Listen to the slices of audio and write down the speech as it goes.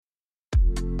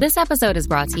This episode is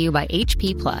brought to you by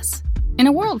HP Plus. In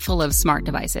a world full of smart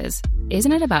devices,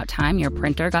 isn't it about time your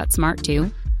printer got smart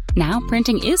too? Now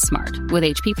printing is smart with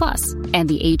HP Plus, and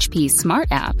the HP Smart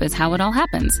app is how it all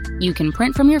happens. You can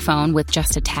print from your phone with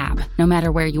just a tap, no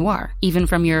matter where you are, even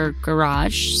from your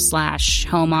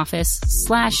garage/home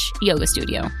office/yoga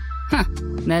studio. Huh,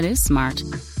 that is smart.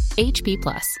 HP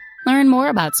Plus. Learn more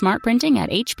about smart printing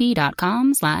at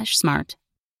hp.com/smart.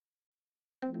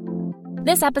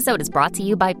 This episode is brought to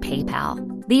you by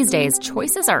PayPal. These days,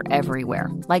 choices are everywhere.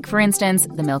 Like, for instance,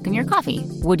 the milk in your coffee.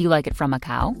 Would you like it from a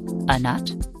cow? A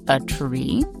nut? A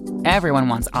tree? Everyone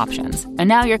wants options. And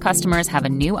now your customers have a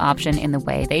new option in the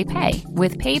way they pay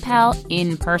with PayPal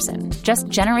in person. Just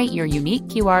generate your unique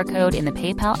QR code in the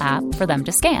PayPal app for them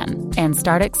to scan and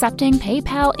start accepting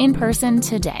PayPal in person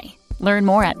today. Learn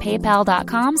more at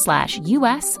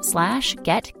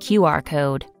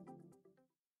paypal.com/us/getQRcode.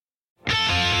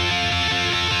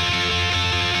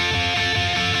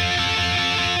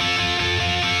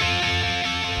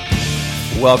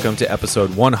 Welcome to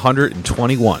episode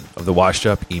 121 of the Washed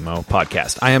Up Emo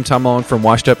podcast. I am Tom Mullen from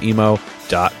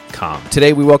washedupemo.com.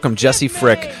 Today we welcome Jessie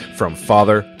Frick from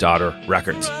Father Daughter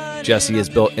Records. Jessie has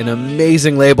built an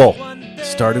amazing label.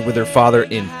 Started with her father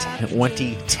in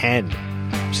 2010.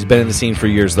 She's been in the scene for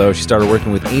years, though. She started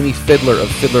working with Amy Fiddler of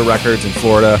Fiddler Records in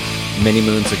Florida many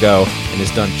moons ago and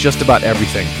has done just about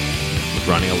everything with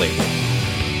running a label.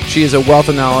 She is a wealth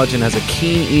of knowledge and has a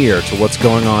keen ear to what's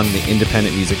going on in the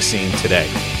independent music scene today.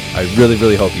 I really,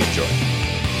 really hope you enjoy.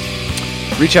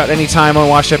 Reach out anytime on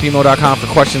washedupemo.com for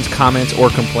questions, comments, or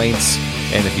complaints.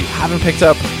 And if you haven't picked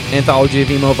up Anthology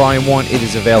of Emo Volume 1, it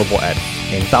is available at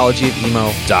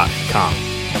anthologyofemo.com.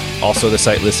 Also, the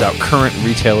site lists out current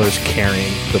retailers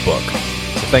carrying the book.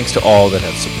 So thanks to all that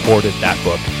have supported that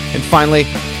book. And finally,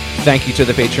 thank you to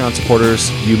the Patreon supporters.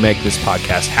 You make this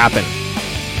podcast happen.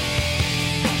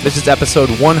 This is episode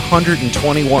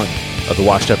 121 of the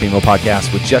Washed Up Emo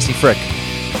podcast with Jessie Frick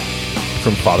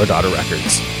from Father Daughter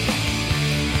Records.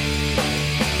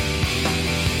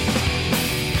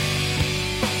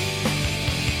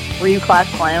 Were you class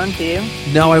clown too?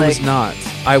 No, I was not.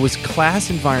 I was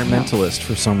class environmentalist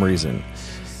for some reason.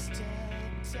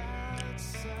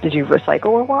 Did you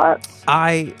recycle a lot?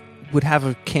 I would have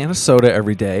a can of soda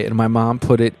every day, and my mom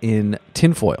put it in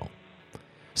tinfoil.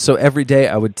 So every day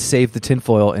I would save the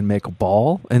tinfoil and make a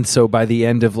ball. And so by the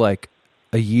end of like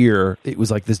a year, it was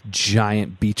like this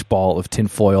giant beach ball of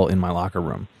tinfoil in my locker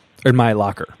room, or in my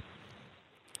locker.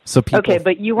 So people, okay,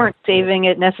 but you weren't saving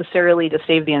it necessarily to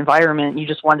save the environment. You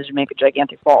just wanted to make a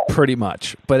gigantic ball. Pretty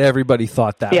much. But everybody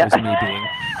thought that was me being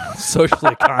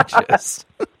socially conscious.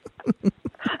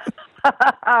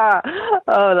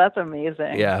 Oh, that's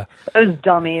amazing. Yeah. Those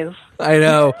dummies. I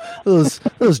know. Those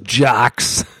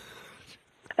jocks.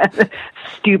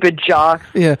 Stupid jocks.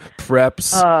 Yeah,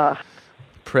 preps.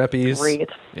 Preppies. Great.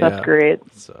 That's great.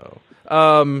 So,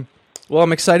 well,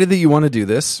 I'm excited that you want to do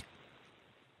this.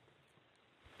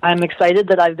 I'm excited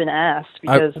that I've been asked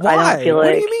because why? I don't feel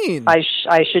like what do you mean? I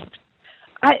should.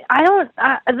 I don't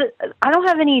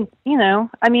have any,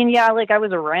 I mean, yeah, like I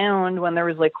was around when there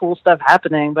was like cool stuff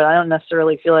happening, but I don't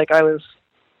necessarily feel like I was,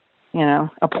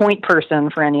 a point person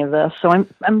for any of this. So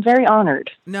I'm very honored.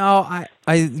 No,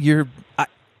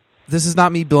 this is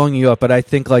not me blowing you up, but I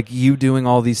think like you doing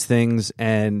all these things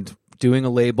and doing a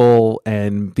label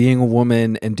and being a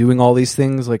woman and doing all these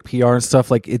things like PR and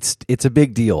stuff, like it's a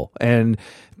big deal. And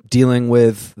dealing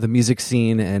with the music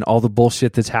scene and all the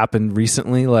bullshit that's happened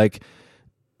recently, like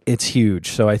it's huge.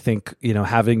 So I think,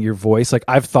 having your voice, like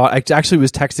I actually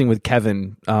was texting with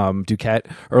Kevin Duquette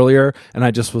earlier, and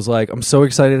I just was like, I'm so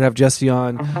excited to have Jessie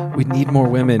on. We need more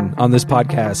women on this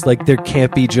podcast. Like there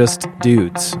can't be just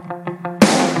dudes.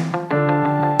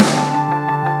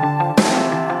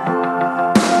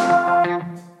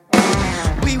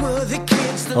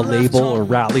 A label or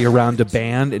rally around a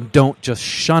band and don't just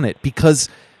shun it, because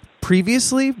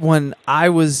previously when I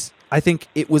think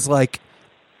it was like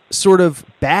sort of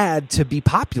bad to be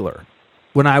popular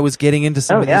when I was getting into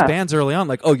some of these bands early on,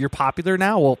 like, oh, you're popular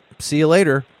now, well, see you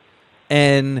later.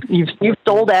 And you've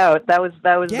sold out. That was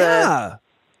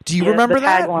do you remember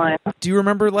that tagline. Do you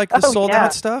remember like the sold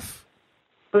out stuff?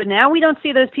 But now we don't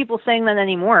see those people saying that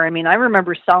anymore. I mean, I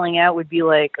remember selling out would be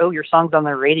like, oh, your song's on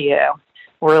the radio.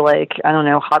 Or like, I don't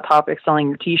know, Hot Topic selling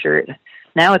your T-shirt.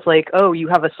 Now it's like, oh, you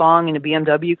have a song in a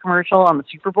BMW commercial on the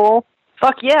Super Bowl?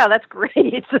 Fuck yeah, that's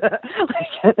great.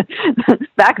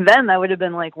 Back then, that would have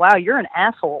been like, wow, you're an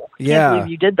asshole. I can't believe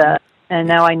you did that. And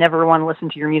now I never want to listen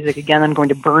to your music again. I'm going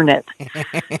to burn it.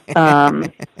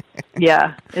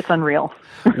 Yeah, it's unreal.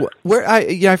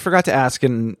 I forgot to ask,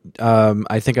 and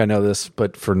I think I know this,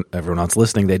 but for everyone else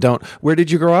listening, they don't. Where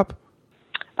did you grow up?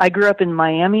 I grew up in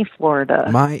Miami, Florida.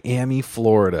 Miami,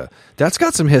 Florida. That's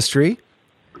got some history.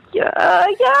 Yeah,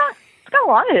 it's got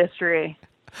a lot of history.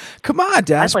 Come on,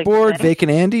 Dashboard,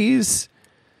 Vacant Andes.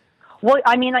 Well,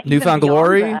 I mean, Newfound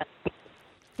Glory. That,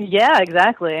 yeah,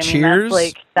 exactly. I mean,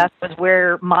 Cheers. That was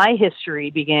where my history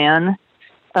began.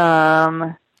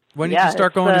 When did you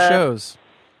start going to shows?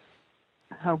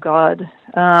 Oh God.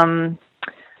 In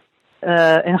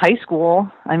high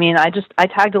school. I mean, I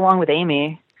tagged along with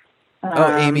Amy.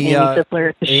 Amy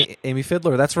Fiddler. Amy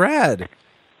Fiddler. That's rad.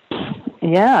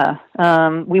 Yeah.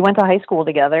 We went to high school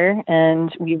together,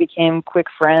 and we became quick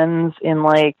friends in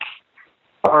like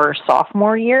our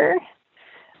sophomore year.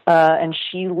 And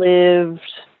she lived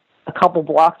a couple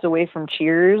blocks away from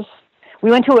Cheers. We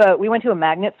went to a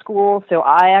magnet school, so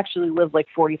I actually lived like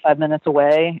 45 minutes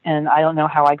away, and I don't know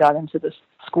how I got into this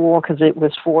school because it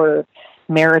was for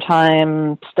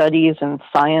maritime studies and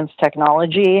science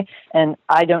technology, and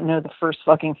I don't know the first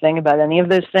fucking thing about any of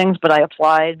those things, but I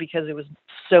applied because it was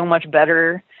so much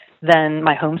better than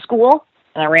my home school,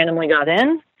 and I randomly got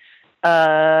in.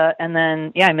 And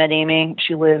then, I met Amy.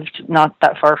 She lived not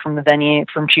that far from the venue,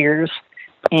 from Cheers,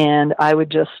 and I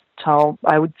would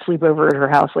sleep over at her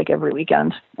house like every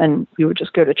weekend, and we would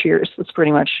just go to Cheers. That's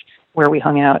pretty much where we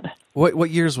hung out. What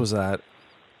years was that?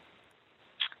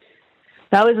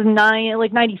 That was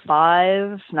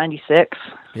 95, 96.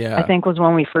 Yeah. I think was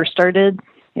when we first started.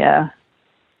 Yeah.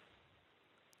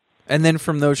 And then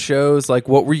from those shows, like,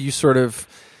 what were you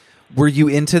were you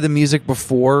into the music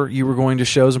before you were going to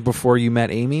shows and before you met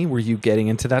Amy? Were you getting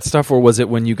into that stuff, or was it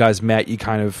when you guys met, you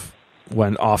kind of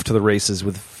went off to the races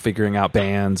with figuring out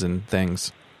bands and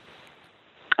things?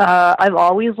 I've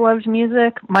always loved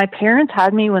music. My parents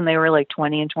had me when they were like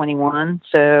 20 and 21,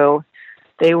 so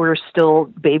they were still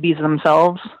babies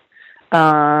themselves.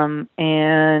 And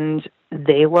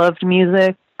they loved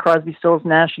music. Crosby, Stills,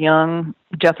 Nash, Young,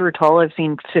 Jethro Tull I've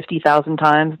seen 50,000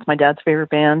 times. It's my dad's favorite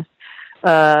band.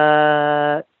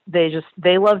 They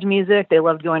loved music. They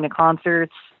loved going to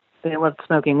concerts. They loved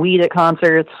smoking weed at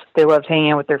concerts. They loved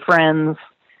hanging out with their friends.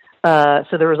 So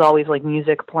there was always like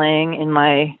music playing in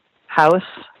my house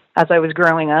as I was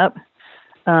growing up.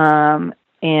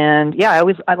 And yeah,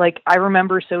 I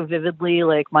remember so vividly,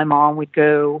 like my mom would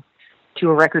go to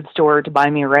a record store to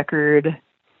buy me a record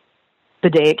the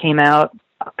day it came out,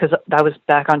 because that was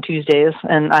back on Tuesdays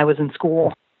and I was in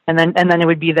school. And then it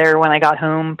would be there when I got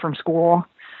home from school.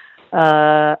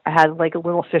 I had like a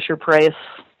little Fisher Price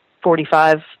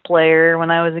 45 player when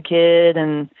I was a kid,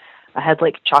 and I had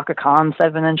like Chaka Khan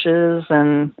 7 inches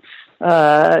and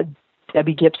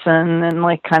Debbie Gibson, and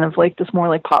like kind of like this more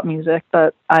like pop music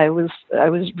that I was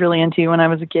really into when I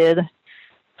was a kid.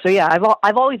 So yeah,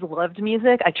 I've always loved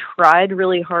music. I tried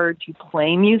really hard to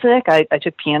play music. I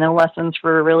took piano lessons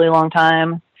for a really long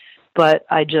time, but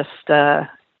I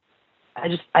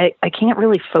can't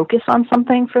really focus on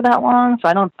something for that long. So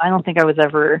I don't think I was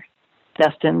ever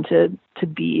destined to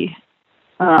be,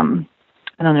 to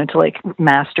like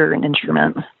master an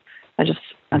instrument.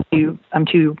 I'm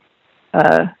too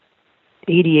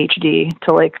ADHD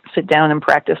to like sit down and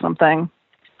practice something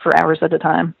for hours at a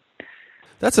time.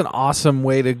 That's an awesome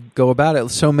way to go about it.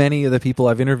 So many of the people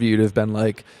I've interviewed have been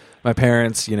like, my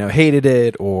parents, hated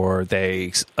it, or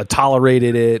they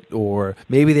tolerated it, or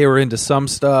maybe they were into some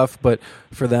stuff, but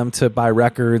for them to buy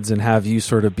records and have you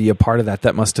sort of be a part of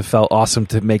that must have felt awesome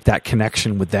to make that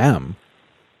connection with them,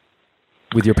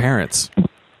 with your parents.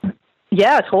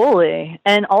 Yeah, totally.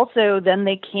 And also then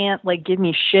they can't like give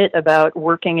me shit about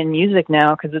working in music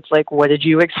now, because it's like, what did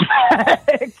you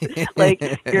expect?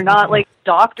 Like, you're not like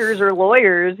doctors or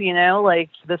lawyers, like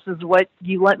this is what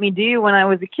you let me do when I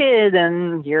was a kid,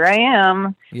 and here I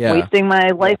am wasting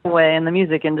my life away in the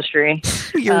music industry.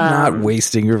 You're not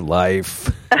wasting your life.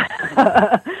 No,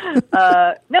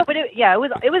 but it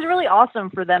was really awesome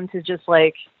for them to just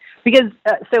like, because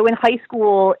so in high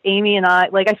school, Amy and I,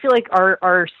 like, I feel like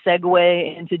our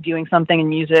segue into doing something in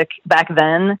music back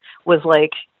then was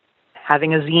like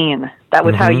having a zine. That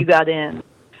was how you got in.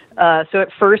 So at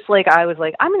first, like, I was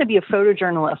like, I'm going to be a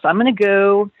photojournalist. I'm going to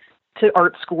go to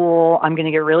art school. I'm going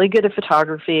to get really good at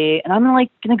photography, and I'm going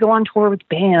to go on tour with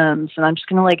bands, and I'm just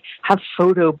going to like have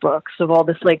photo books of all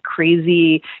this like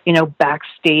crazy,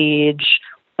 backstage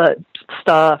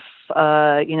stuff.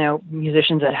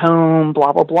 Musicians at home,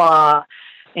 blah, blah, blah.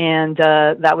 And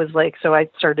that was like, so I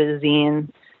started a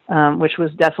zine, which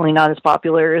was definitely not as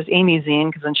popular as Amy's zine,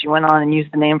 because then she went on and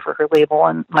used the name for her label,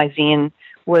 and my zine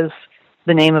was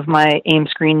the name of my AIM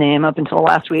screen name up until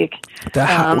last week.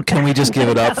 Can we just give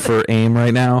it up for AIM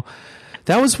right now?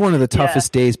 That was one of the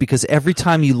toughest days because every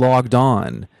time you logged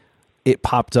on, it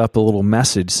popped up a little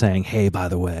message saying, "Hey, by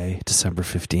the way, December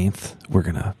 15th, we're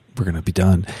gonna be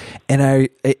done." And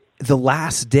the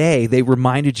last day, they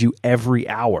reminded you every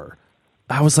hour.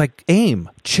 I was like, "AIM,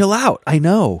 chill out. I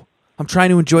know. I'm trying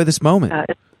to enjoy this moment."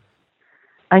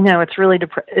 I know it's really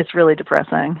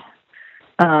depressing.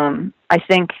 I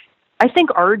think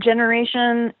our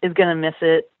generation is going to miss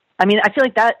it. I mean, I feel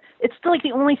like that it's still like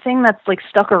the only thing that's like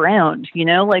stuck around, you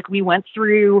know, like we went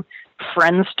through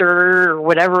Friendster or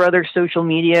whatever other social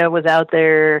media was out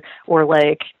there, or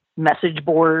like message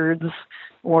boards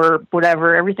or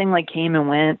whatever. Everything like came and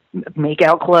went.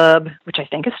 Makeout Club, which I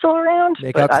think is still around,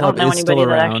 but I don't know anybody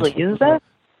that actually uses it.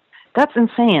 That's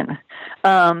insane.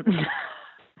 Makeout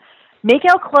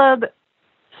Club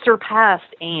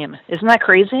surpassed AIM. Isn't that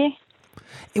crazy?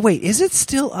 Wait, is it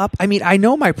still up? I mean, I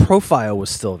know my profile was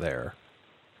still there.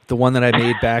 The one that I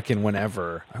made back in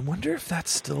whenever. I wonder if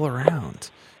that's still around.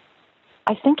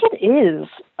 I think it is.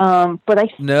 But I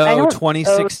don't,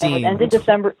 2016. It ended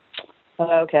December.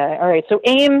 Okay. All right. So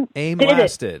AIM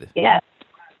lasted. Yeah.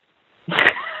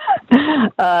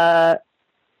 But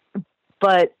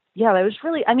yeah, that was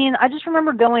really, I mean, I just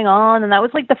remember going on, and that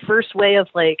was like the first way of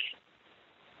like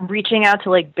reaching out to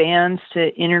like bands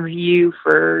to interview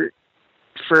for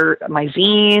my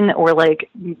zine, or like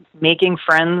making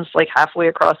friends like halfway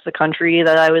across the country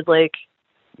that I would like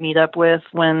meet up with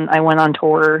when I went on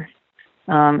tour.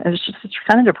 It's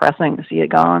kind of depressing to see it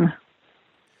gone.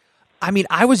 I mean,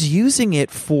 I was using it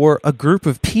for a group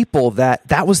of people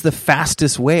that was the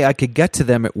fastest way I could get to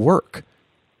them at work.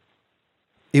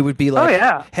 It would be like,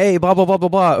 hey, blah, blah, blah, blah,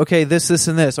 blah. Okay, this,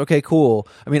 and this. Okay, cool.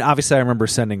 I mean, obviously, I remember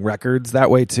sending records that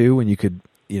way, too, when you could,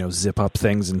 zip up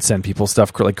things and send people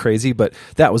stuff like crazy. But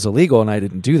that was illegal, and I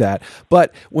didn't do that.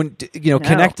 But when,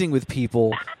 connecting with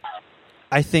people,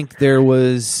 I think there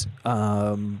was,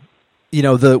 with the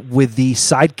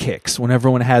sidekicks, when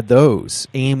everyone had those,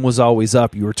 AIM was always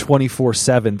up. You were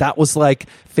 24/7. That was like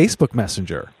Facebook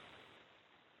Messenger.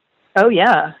 Oh,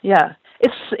 yeah, yeah.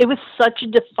 It was such a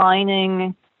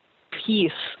defining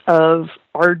piece of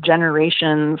our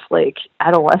generation's like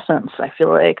adolescence. I feel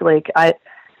like I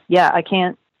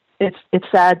can't. It's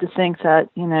sad to think that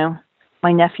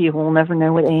my nephew will never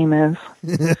know what AIM is.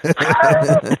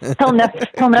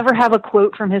 He'll never have a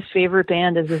quote from his favorite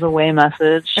band as his away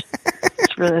message.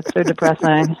 It's so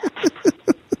depressing.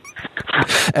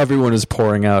 Everyone is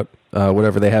pouring out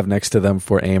whatever they have next to them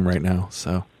for AIM right now.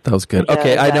 So that was good. Yeah,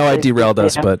 okay, exactly. I know I derailed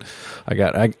us, but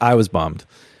I was bummed.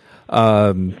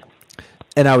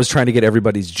 And I was trying to get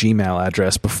everybody's Gmail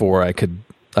address before I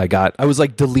was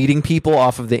like deleting people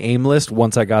off of the AIM list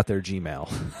once I got their Gmail.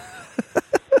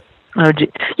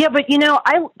 Yeah, but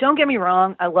I don't get me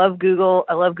wrong. I love Google.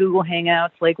 I love Google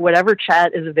Hangouts. Like whatever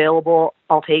chat is available,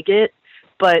 I'll take it.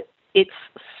 But it's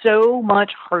so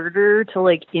much harder to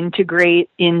like integrate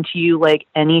into like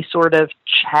any sort of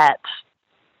chat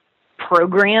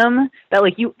program that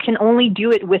like you can only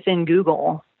do it within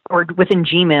Google or within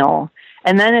Gmail.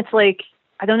 And then it's like,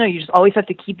 I don't know, you just always have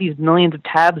to keep these millions of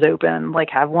tabs open. Like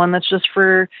have one that's just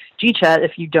for GChat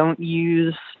if you don't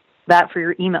use that for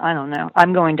your email. I don't know.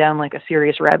 I'm going down like a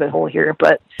serious rabbit hole here,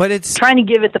 but it's trying to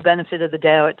give it the benefit of the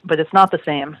doubt, but it's not the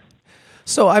same.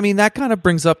 So, I mean, that kind of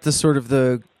brings up the sort of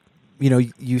the,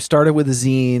 you started with a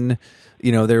zine,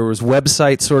 there was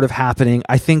websites sort of happening.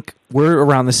 I think we're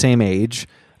around the same age.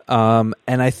 And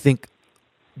I think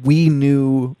we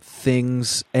knew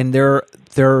things, and there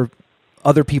are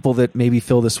other people that maybe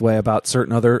feel this way about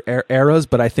certain other eras,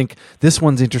 but I think this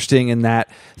one's interesting in that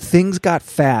things got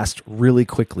fast really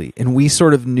quickly, and we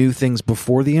sort of knew things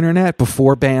before the internet,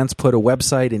 before bands put a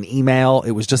website, an email.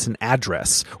 It was just an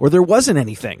address, or there wasn't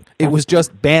anything. It was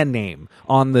just band name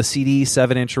on the CD,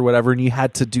 7-inch or whatever, and you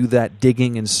had to do that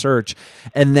digging and search,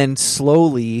 and then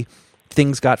slowly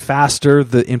things got faster.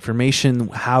 The information,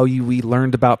 we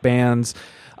learned about bands.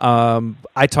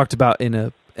 I've talked about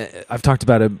it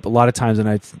a lot of times,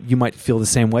 and you might feel the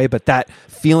same way, but that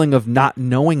feeling of not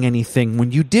knowing anything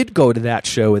when you did go to that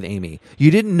show with Amy, you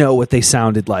didn't know what they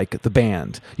sounded like, the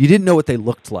band. You didn't know what they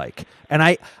looked like. And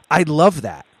I love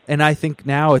that. And I think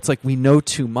now it's like we know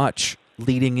too much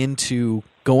leading into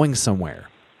going somewhere.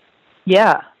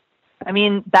 Yeah. I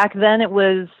mean, back then it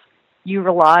was you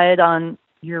relied on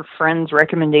your friends'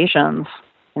 recommendations,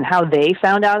 and how they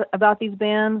found out about these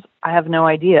bands, I have no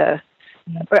idea.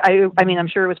 I mean, I'm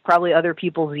sure it was probably other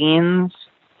people's zines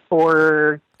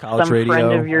or college some radio.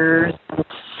 Friend of yours,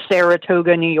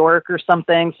 Saratoga, New York or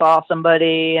something, saw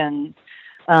somebody. And,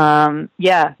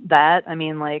 that, I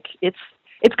mean, like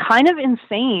it's kind of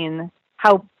insane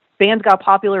how bands got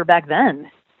popular back then.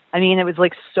 I mean, it was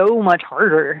like so much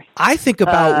harder. I think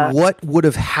about what would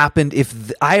have happened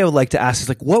if I would like to ask is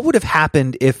like, what would have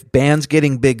happened if bands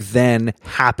getting big then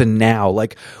happened now?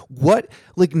 Like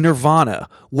Nirvana,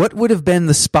 what would have been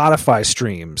the Spotify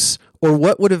streams? Or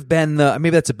what would have been maybe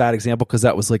that's a bad example because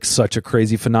that was like such a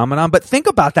crazy phenomenon. But think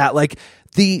about that, like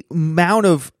the amount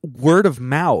of word of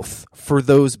mouth for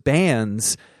those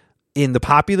bands in the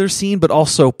popular scene, but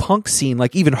also punk scene,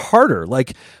 like even harder.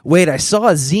 Like, wait, I saw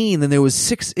a zine and there was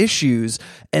 6 issues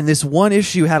and this one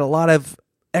issue had a lot of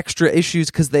extra issues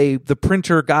because the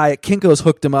printer guy at Kinko's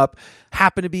hooked him up,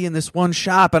 happened to be in this one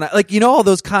shop. And all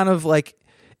those kind of like,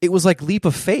 it was like leap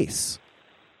of faith.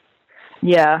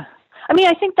 Yeah. I mean,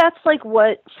 I think that's like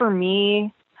what, for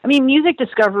me, I mean, music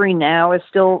discovery now is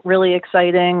still really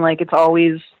exciting. Like it's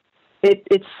always,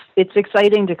 it's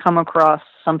exciting to come across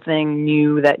something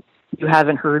new that you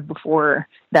haven't heard before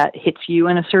that hits you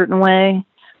in a certain way.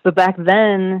 But back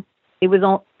then it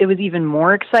was even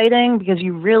more exciting because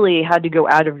you really had to go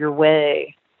out of your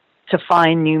way to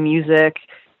find new music,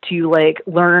 to like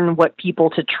learn what people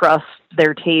to trust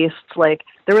their tastes. Like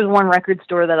there was one record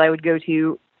store that I would go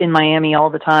to in Miami all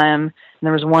the time. And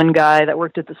there was one guy that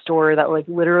worked at the store that like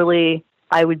literally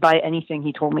I would buy anything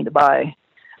he told me to buy.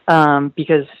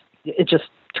 Because it just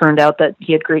turned out that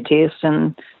he had great taste.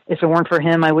 And if it weren't for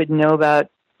him, I wouldn't know about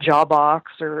Jawbox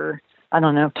or I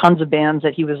don't know, tons of bands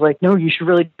that he was like, no, you should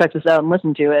really check this out and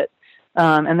listen to it.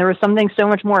 And there was something so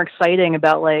much more exciting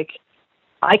about like,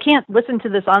 I can't listen to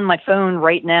this on my phone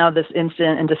right now, this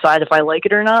instant, and decide if I like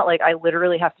it or not. Like I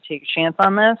literally have to take a chance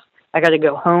on this. I got to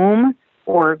go home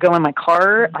or go in my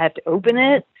car. I have to open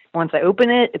it. Once I open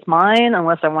it, it's mine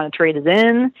unless I want to trade it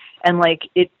in. And like,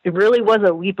 it really was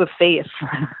a leap of faith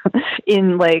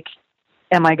in like,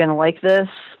 am I going to like this?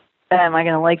 Am I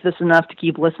going to like this enough to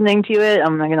keep listening to it?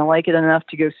 Am I going to like it enough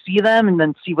to go see them and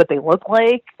then see what they look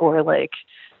like? Or like,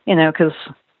 cause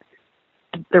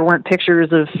there weren't pictures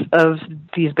of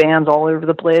these bands all over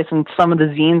the place. And some of the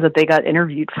zines that they got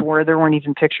interviewed for, there weren't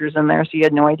even pictures in there. So you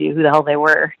had no idea who the hell they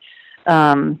were.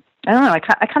 I don't know.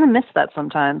 I kind of miss that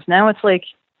sometimes. Now it's like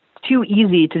too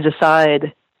easy to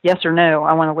decide yes or no.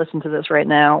 I want to listen to this right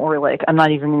now, or like I'm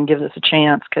not even going to give this a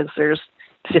chance because there's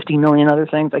 50 million other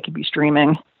things I could be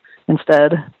streaming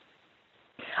instead.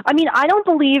 I mean, I don't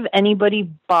believe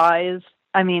anybody buys.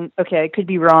 I mean, okay, I could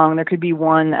be wrong. There could be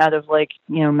one out of like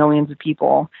millions of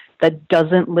people that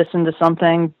doesn't listen to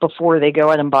something before they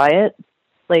go out and buy it.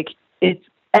 Like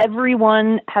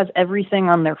everyone has everything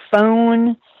on their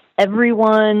phone.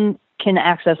 Everyone can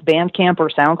access Bandcamp or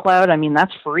SoundCloud. I mean,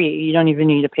 that's free. You don't even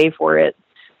need to pay for it.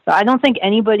 But I don't think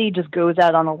anybody just goes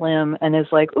out on a limb and is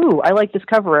like, ooh, I like this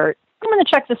cover art. I'm going to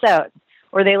check this out.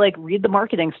 Or they like read the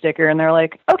marketing sticker and they're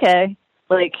like, okay,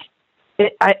 like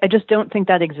I just don't think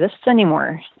that exists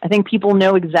anymore. I think people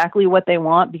know exactly what they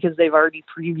want because they've already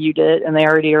previewed it and they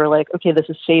already are like, okay, this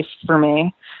is safe for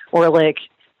me. Or like,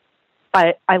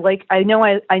 I like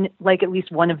at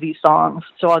least one of these songs,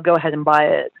 so I'll go ahead and buy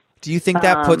it. Do you think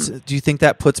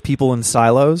that puts people in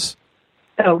silos?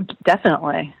 Oh,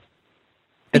 definitely.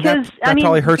 And because that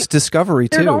probably hurts discovery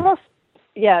too.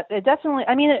 Yeah, it definitely.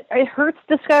 I mean, it hurts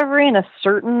discovery in a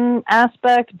certain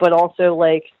aspect, but also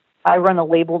like I run a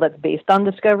label that's based on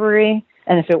discovery,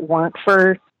 and if it weren't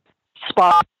for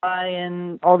Spotify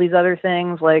and all these other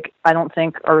things, like I don't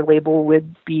think our label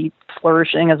would be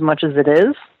flourishing as much as it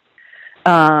is.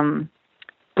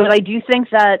 But I do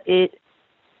think that it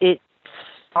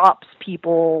stops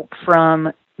people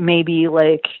from maybe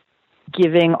like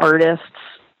giving artists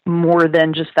more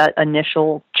than just that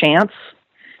initial chance,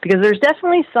 because there's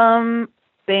definitely some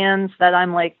bands that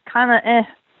I'm like kind of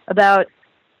about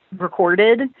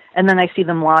recorded, and then I see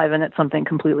them live and it's something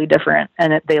completely different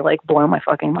and they like blow my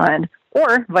fucking mind,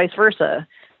 or vice versa.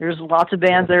 There's lots of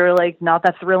bands that are like not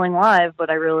that thrilling live, but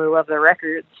I really love their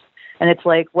records. And it's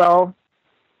like, well,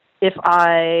 if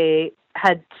I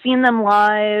had seen them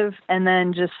live and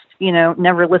then just,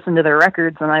 never listened to their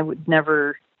records, then I would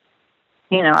never,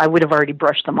 I would have already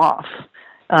brushed them off.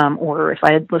 Or if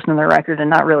I had listened to their record and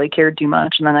not really cared too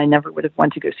much, and then I never would have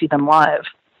went to go see them live.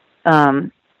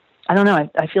 I don't know.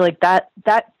 I feel like that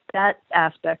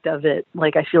aspect of it,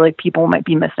 like I feel like people might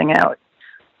be missing out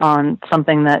on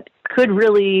something that could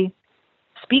really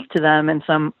speak to them in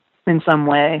some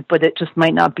way, but it just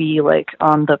might not be like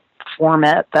on the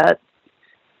format that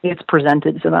it's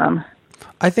presented to them.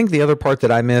 I think the other part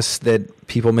that I miss that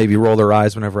people maybe roll their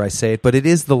eyes whenever I say it, but it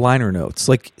is the liner notes,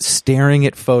 like staring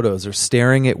at photos or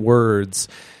staring at words.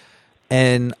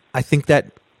 And I think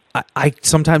that I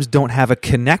sometimes don't have a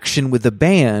connection with the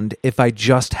band if I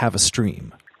just have a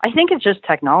stream. I think it's just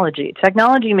technology.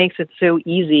 Technology makes it so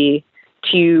easy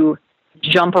to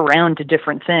jump around to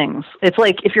different things. It's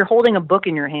like if you're holding a book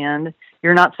in your hand,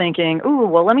 you're not thinking, "Ooh,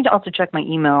 well, let me also check my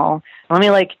email. Let me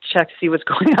check to see what's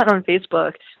going on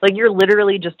Facebook." Like you're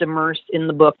literally just immersed in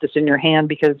the book that's in your hand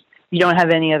because you don't have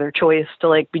any other choice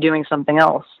to be doing something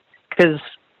else. Because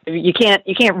you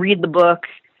can't read the book.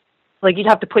 Like you'd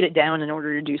have to put it down in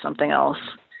order to do something else.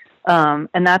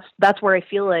 And that's where I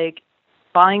feel like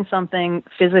buying something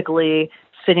physically,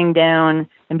 sitting down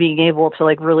and being able to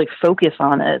really focus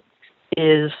on it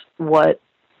is what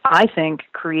I think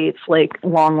creates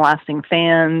long lasting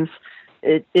fans.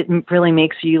 It really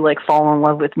makes you fall in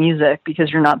love with music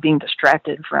because you're not being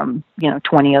distracted from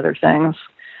 20 other things.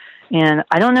 And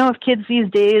I don't know if kids these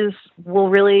days will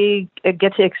really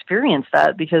get to experience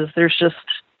that because there's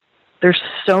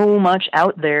so much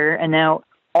out there, and now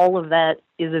all of that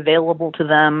is available to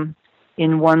them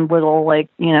in one little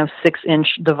 6-inch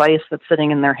device that's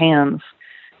sitting in their hands.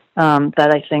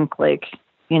 That I think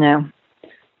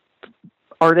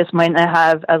artists might not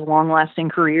have as long-lasting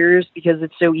careers because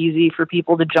it's so easy for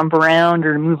people to jump around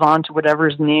or move on to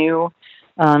whatever's new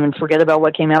and forget about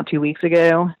what came out 2 weeks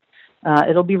ago.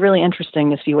 It'll be really interesting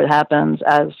to see what happens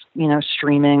as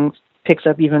streaming picks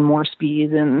up even more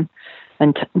speed and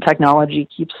technology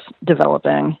keeps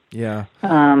developing. Yeah.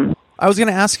 I was going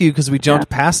to ask you because we jumped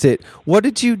past it. What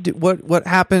did you do? What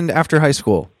happened after high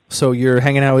school? So you're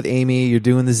hanging out with Amy. You're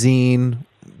doing the zine.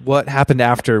 What happened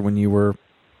after when you were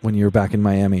back in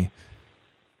Miami?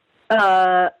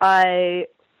 I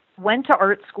went to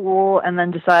art school and then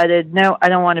decided, no, I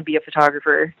don't want to be a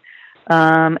photographer.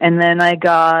 And then I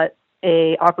got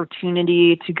a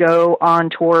opportunity to go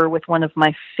on tour with one of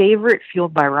my favorite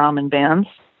Fueled by Ramen bands,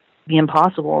 The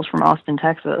Impossibles from Austin,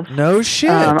 Texas. No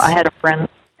shit. I had a friend.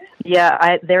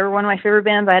 Yeah, they were one of my favorite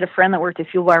bands. I had a friend that worked at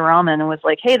Fueled by Ramen and was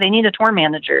like, "Hey, they need a tour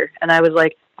manager." And I was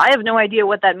like, "I have no idea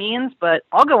what that means, but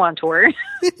I'll go on tour."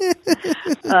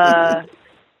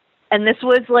 And this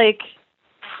was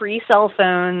pre-cell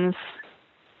phones.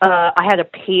 I had a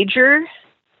pager,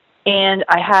 and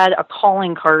I had a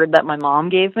calling card that my mom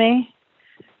gave me.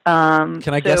 Can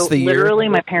I guess the year? Literally,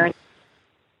 my parents.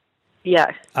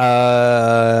 Yeah.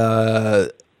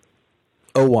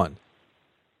 01.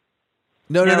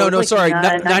 No, sorry.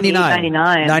 99.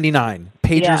 99.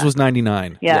 Pagers was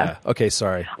 99. Yeah. Okay,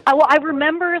 sorry. I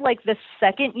remember the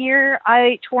second year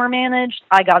I tour managed,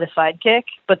 I got a Sidekick,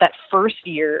 but that first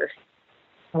year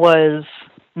was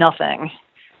nothing.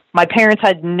 My parents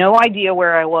had no idea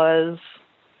where I was.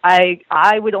 I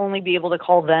would only be able to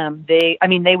call them. They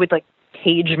would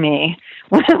page me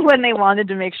when they wanted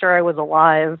to make sure I was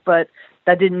alive, but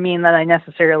that didn't mean that I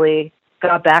necessarily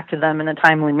got back to them in a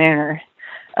timely manner.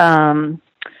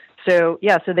 So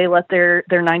they let their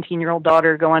 19-year-old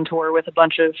daughter go on tour with a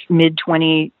bunch of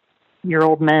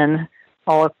mid-20-year-old men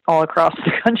all across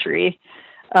the country.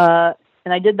 And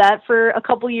I did that for a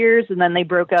couple years, and then they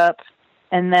broke up.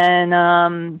 And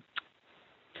then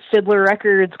Fiddler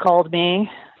Records called me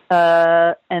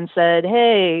and said,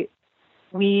 "Hey,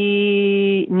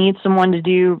 we need someone to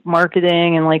do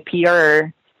marketing and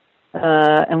PR,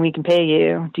 and we can pay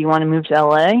you. Do you want to move to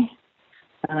LA?"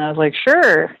 And I was like,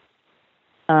 "Sure."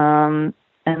 And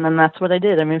then that's what I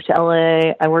did. I moved to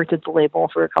LA. I worked at the label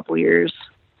for a couple years.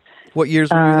 What years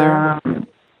were you there?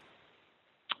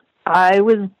 I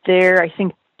was there, I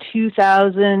think,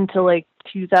 2000 to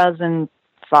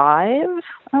 2005,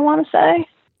 I want to say.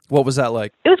 What was that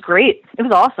like? It was great. It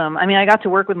was awesome. I got to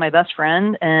work with my best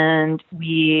friend, and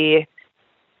everything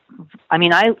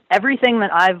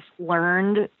that I've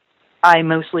learned, I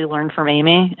mostly learned from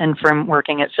Amy and from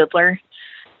working at Fiddler.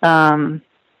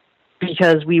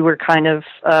 Because we were kind of,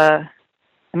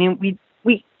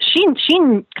 she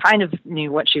kind of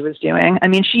knew what she was doing.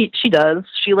 She does.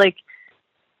 She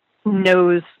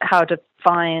knows how to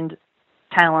find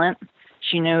talent.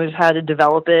 She knows how to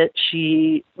develop it.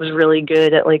 She was really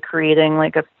good at creating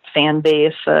a fan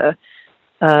base that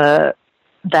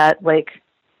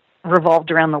revolved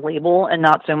around the label and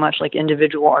not so much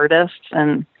individual artists.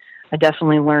 And I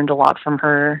definitely learned a lot from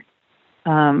her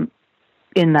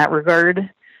in that regard.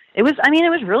 It was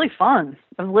really fun.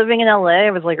 I was living in LA.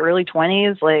 I was early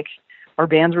 20s. Our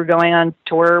bands were going on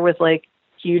tour with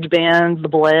huge bands. The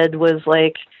Bled was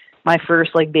my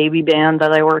first baby band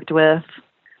that I worked with.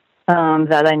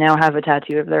 That I now have a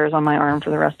tattoo of theirs on my arm for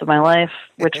the rest of my life,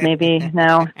 which maybe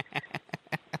now,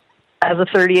 as a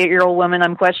 38-year-old woman,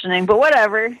 I'm questioning, but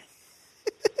whatever.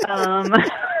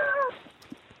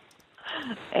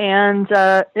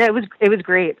 It was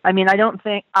great. I don't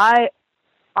think I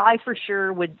for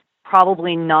sure would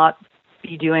probably not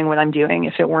be doing what I'm doing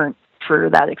if it weren't for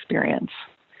that experience.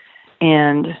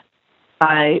 and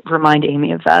I remind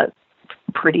Amy of that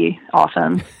pretty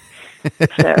often.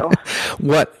 So,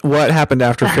 what happened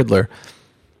after Fiddler?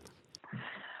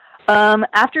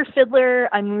 After Fiddler,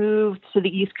 I moved to the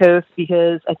East Coast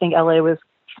because I think LA was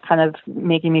kind of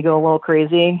making me go a little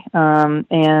crazy,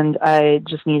 and I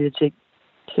just needed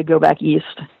to go back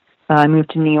east. I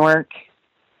moved to New York.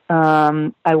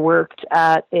 I worked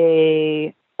at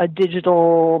a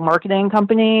digital marketing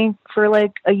company for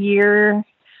like a year,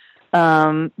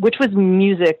 which was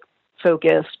music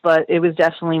focused, but it was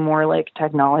definitely more like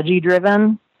technology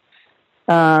driven.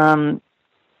 And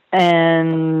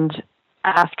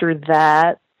after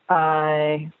that,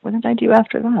 what did I do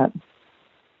after that?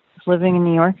 I was living in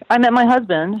New York. I met my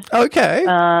husband. Okay.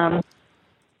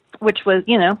 Which was,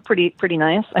 pretty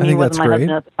nice. I mean, he wasn't my great.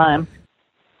 husband at the time.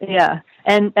 Yeah.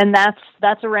 And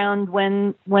that's around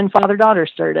when father-daughter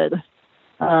started.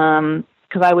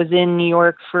 Cause I was in New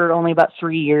York for only about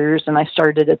 3 years, and I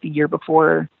started it the year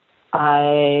before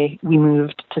we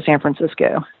moved to San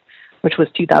Francisco, which was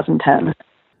 2010.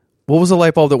 What was the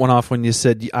light bulb that went off when you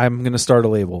said, I'm going to start a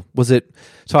label? Was it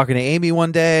talking to Amy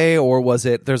one day, or was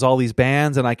it there's all these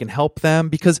bands and I can help them?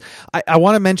 Because I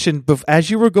want to mention, as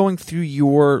you were going through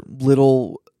your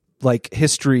little like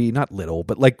history, not little,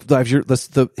 but like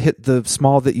the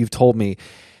small that you've told me,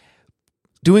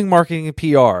 doing marketing and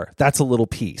PR, that's a little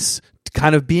piece.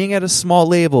 Kind of being at a small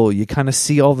label, you kind of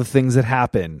see all the things that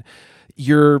happen.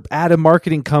 You're at a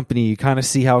marketing company, you kind of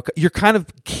see how you're kind of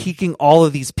keeping all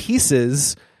of these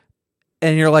pieces,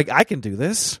 and you're like, I can do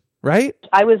this, right?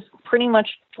 I was pretty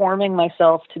much forming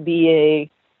myself to be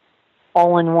a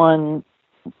all-in-one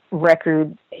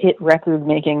hit record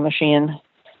making machine. I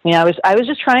mean, I was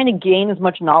just trying to gain as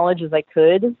much knowledge as I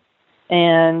could,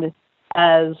 and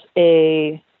as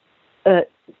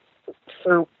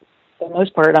for the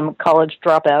most part, I'm a college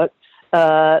dropout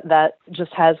that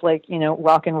just has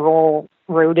rock and roll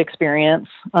road experience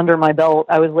under my belt.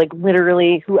 I was like,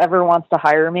 literally, whoever wants to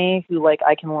hire me, who like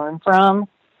I can learn from,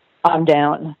 I'm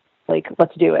down. Like,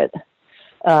 let's do it.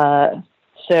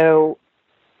 So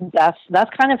that's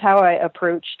kind of how I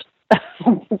approached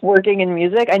working in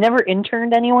music. I never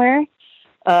interned anywhere.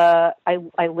 I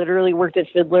literally worked at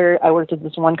Fiddler. I worked at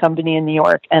this one company in New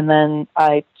York, and then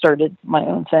I started my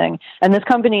own thing. And this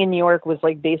company in New York was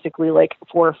like basically like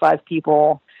 4 or 5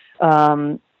 people.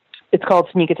 It's called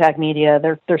Sneak Attack Media.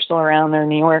 They're still around. They're in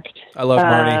New York. I love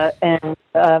Marnie.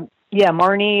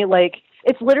 Marnie. Like,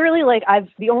 it's literally like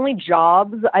the only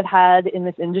jobs I've had in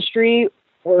this industry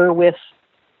were with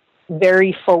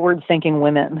very forward-thinking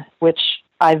women, which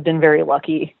I've been very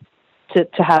lucky to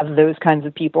have those kinds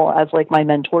of people as like my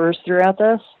mentors throughout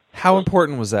this. How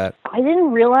important was that? I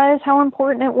didn't realize how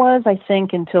important it was, I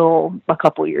think, until a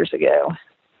couple years ago.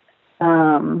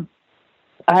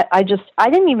 I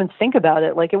didn't even think about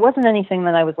it. Like, it wasn't anything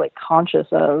that I was like conscious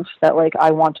of, that like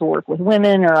I want to work with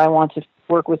women, or I want to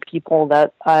work with people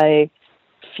that I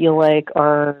feel like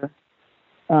are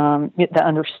that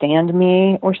understand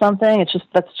me or something.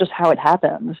 That's just how it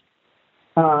happened.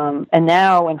 And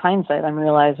now in hindsight, I'm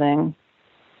realizing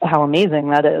how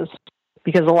amazing that is,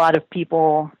 because a lot of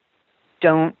people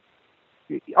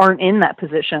aren't in that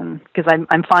position, because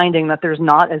I'm finding that there's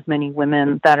not as many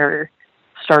women that are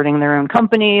starting their own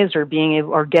companies or being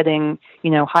able, or getting,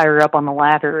 higher up on the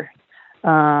ladder,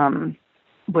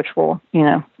 which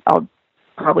I'll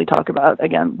probably talk about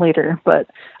again later. But,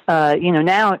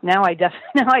 now I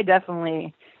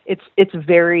definitely, it's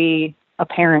very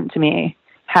apparent to me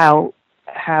how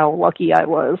lucky I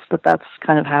was, but that's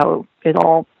kind of how it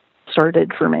all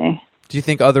started for me. Do you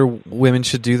think other women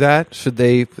should do that? Should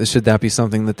that be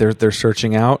something that they're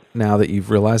searching out now that you've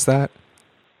realized that?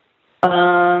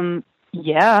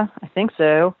 Yeah, I think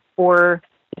so. Or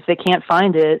if they can't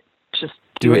find it, just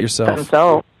do it yourself.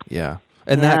 Themselves. Yeah.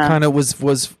 And that kind of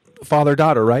was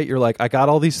father-daughter, right? You're like, I got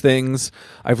all these things.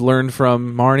 I've learned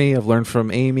from Marnie. I've learned from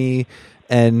Amy.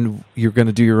 And you're going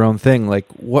to do your own thing. Like,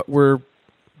 what were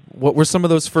some of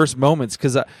those first moments?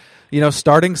 Because,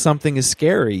 starting something is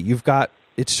scary.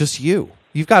 It's just you.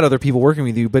 You've got other people working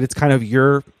with you, but it's kind of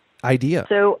your idea.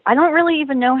 So I don't really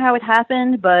even know how it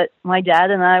happened, but my dad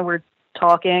and I were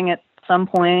talking at some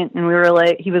point, and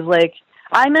he was like,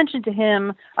 I mentioned to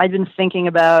him I'd been thinking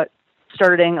about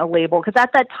starting a label, because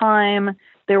at that time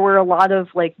there were a lot of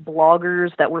like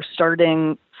bloggers that were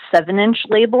starting 7-inch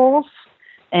labels,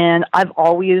 and I've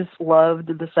always loved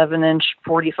the 7-inch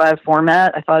 45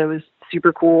 format. I thought it was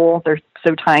super cool. They're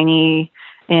so tiny,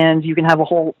 and you can have a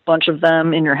whole bunch of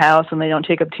them in your house, and they don't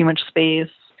take up too much space.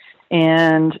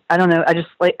 And I don't know,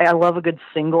 I love a good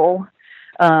single.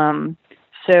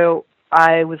 So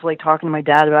I was like talking to my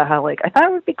dad about how like I thought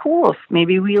it would be cool if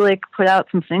maybe we like put out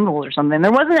some singles or something.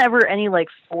 There wasn't ever any like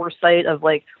foresight of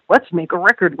like, let's make a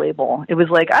record label. It was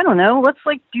like, I don't know, let's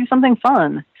like do something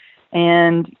fun.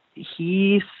 And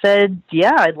he said,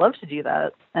 yeah, I'd love to do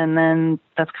that. And then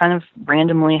that's kind of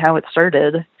randomly how it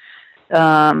started.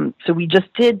 So we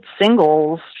just did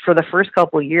singles for the first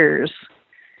couple of years.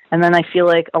 And then I feel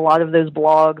like a lot of those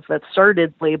blogs that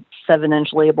started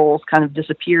 7-inch labels kind of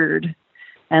disappeared.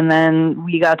 And then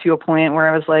we got to a point where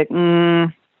I was like,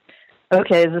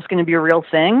 okay, is this going to be a real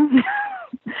thing?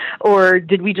 Or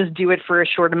did we just do it for a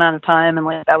short amount of time and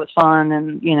like that was fun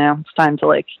and, you know, it's time to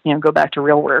like, you know, go back to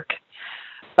real work.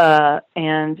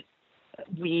 And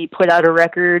we put out a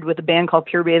record with a band called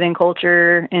Pure Bathing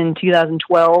Culture in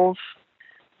 2012.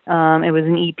 It was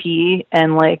an EP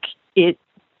and like it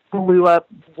blew up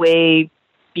way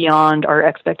beyond our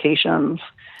expectations.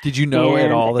 Did you know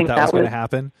at all that was going to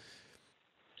happen?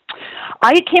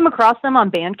 I came across them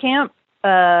on Bandcamp,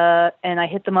 and I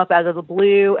hit them up out of the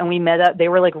blue, and we met up. They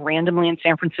were like randomly in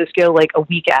San Francisco, like a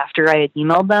week after I had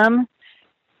emailed them.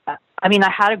 I mean, I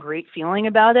had a great feeling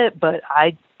about it, but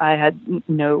I had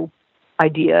no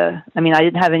idea. I mean, I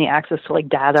didn't have any access to like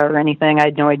data or anything. I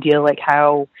had no idea like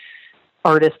how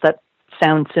artists that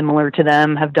sound similar to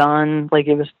them have done. Like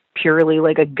it was purely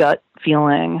like a gut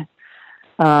feeling.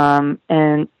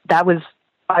 And that was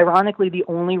ironically the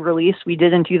only release we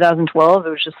did in 2012. It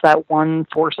was just that one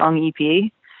 4-song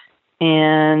EP.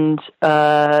 And,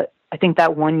 I think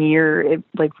that one year it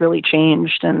like really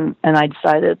changed and I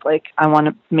decided like, I want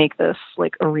to make this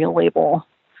like a real label.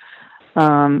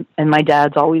 And my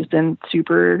dad's always been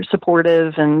super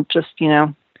supportive and just, you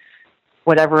know,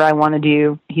 whatever I want to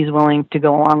do, he's willing to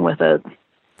go along with it.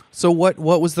 So what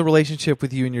was the relationship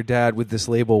with you and your dad with this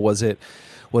label? Was it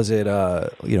you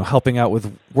know, helping out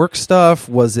with work stuff?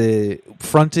 Was it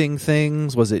fronting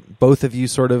things? Was it both of you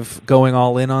sort of going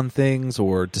all in on things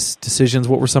or decisions?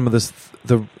 What were some of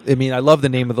I mean, I love the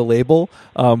name of the label,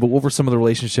 but what were some of the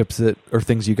relationships or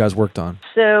things you guys worked on?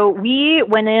 So we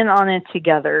went in on it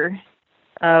together.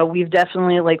 We've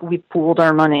definitely we pooled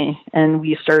our money and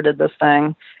we started this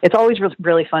thing. It's always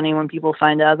really funny when people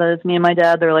find out that it's me and my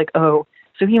dad. They're like, oh,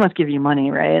 so he must give you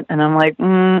money, right? And I'm like,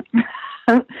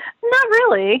 not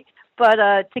really,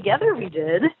 but together we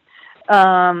did.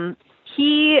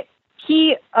 He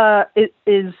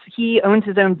owns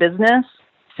his own business,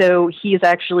 so he's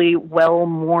actually so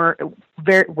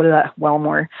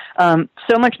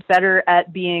much better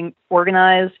at being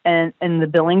organized and in the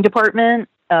billing department,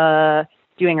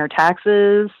 doing our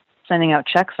taxes, sending out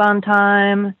checks on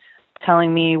time,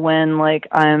 telling me when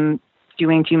I'm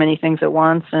doing too many things at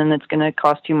once and it's going to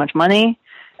cost too much money.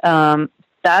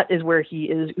 That is where he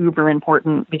is uber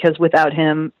important, because without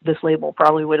him, this label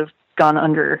probably would have gone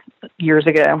under years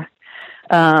ago.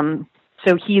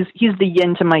 So he's the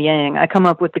yin to my yang. I come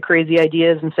up with the crazy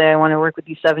ideas and say, I want to work with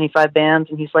these 75 bands.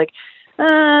 And he's like,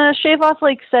 shave off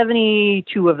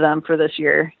 72 of them for this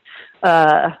year.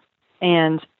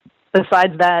 And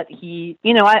besides that,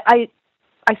 I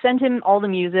send him all the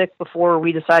music before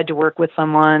we decide to work with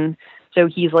someone. So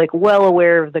he's well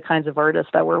aware of the kinds of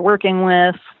artists that we're working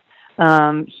with.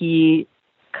 He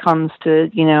comes to,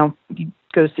 he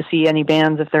goes to see any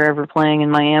bands if they're ever playing in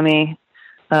Miami,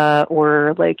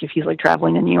 or if he's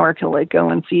traveling to New York, he'll go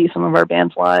and see some of our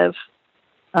bands live.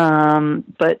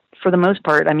 But for the most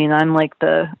part, I mean, I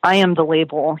am the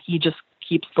label. He just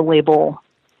keeps the label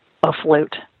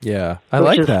afloat. Yeah. I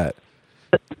like that.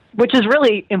 Which is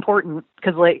really important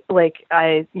because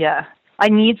I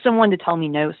need someone to tell me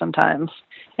no sometimes.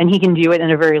 And he can do it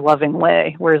in a very loving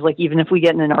way. Whereas, even if we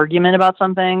get in an argument about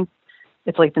something,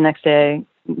 it's the next day,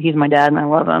 he's my dad and I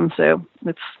love him. So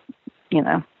it's,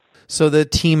 So the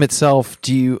team itself,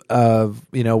 do you,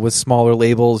 with smaller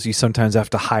labels, you sometimes have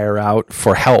to hire out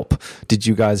for help. Did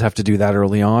you guys have to do that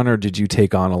early on, or did you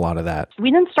take on a lot of that?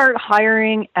 We didn't start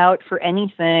hiring out for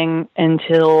anything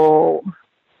until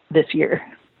this year.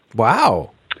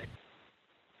 Wow.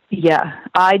 Yeah.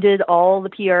 I did all the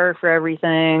PR for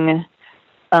everything.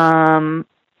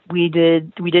 We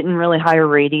didn't really hire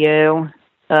radio.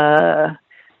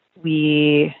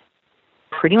 We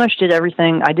pretty much did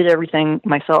everything. I did everything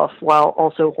myself while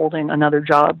also holding another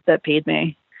job that paid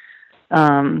me.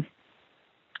 And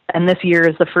this year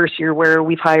is the first year where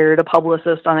we've hired a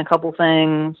publicist on a couple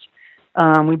things.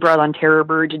 We brought on Tara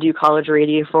Bird to do college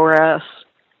radio for us.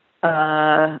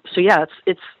 So yeah,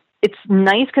 it's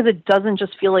nice because it doesn't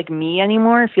just feel like me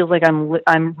anymore. It feels like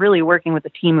I'm really working with a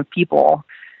team of people.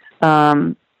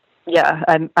 Yeah,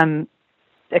 I'm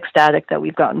ecstatic that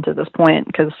we've gotten to this point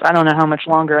because I don't know how much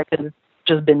longer I could have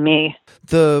just been me.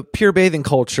 The Pure Bathing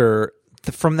Culture,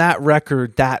 from that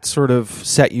record, that sort of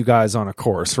set you guys on a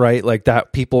course, right? Like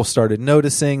that people started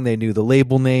noticing, they knew the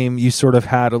label name. You sort of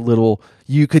had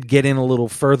you could get in a little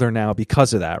further now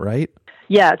because of that, right?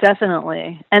 Yeah,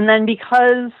 definitely. And then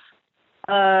because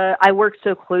I worked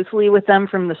so closely with them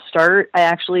from the start, I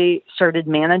actually started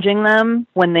managing them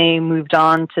when they moved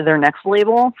on to their next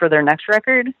label for their next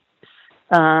record.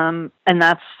 And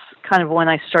that's kind of when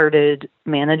I started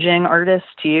managing artists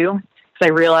too. Because I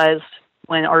realized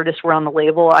when artists were on the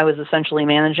label, I was essentially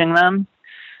managing them.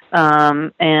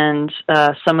 And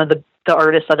some of the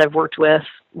artists that I've worked with,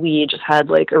 we just had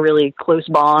like a really close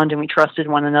bond and we trusted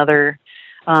one another.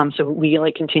 So we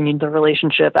like continued the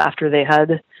relationship after they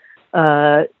had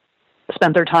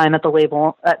spent their time at the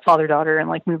label at Father Daughter and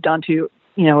like moved on to,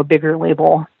 a bigger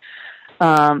label.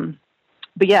 But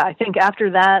yeah, I think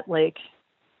after that, like,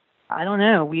 I don't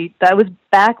know, that was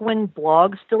back when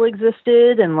blogs still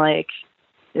existed and like,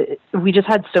 we just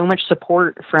had so much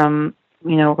support from,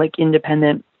 like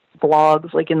independent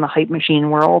blogs, like in the Hype Machine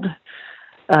world.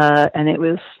 And it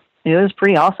was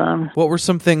pretty awesome. What were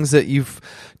some things that you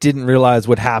didn't realize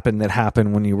would happen that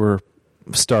happened when you were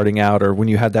starting out or when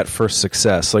you had that first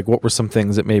success? Like what were some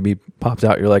things that maybe popped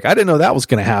out? You're like, I didn't know that was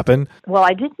going to happen. Well,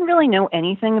 I didn't really know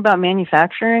anything about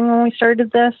manufacturing when we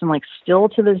started this. And like still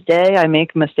to this day, I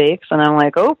make mistakes and I'm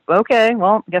like, oh, okay,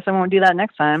 well, I guess I won't do that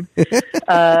next time.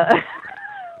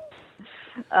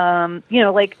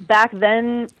 Like back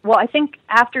then, well, I think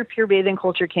after Pure Bathing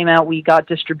Culture came out, we got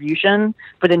distribution,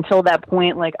 but until that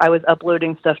point, like I was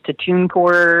uploading stuff to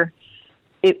TuneCore.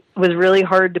 It was really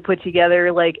hard to put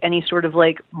together like any sort of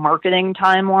like marketing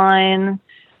timeline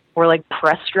or like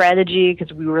press strategy.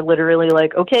 Cause we were literally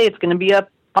like, okay, it's going to be up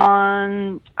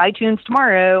on iTunes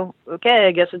tomorrow. Okay.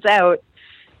 I guess it's out.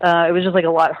 It was just like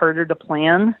a lot harder to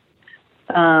plan.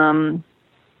 But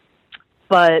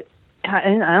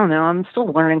I don't know. I'm still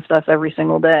learning stuff every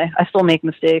single day. I still make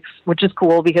mistakes, which is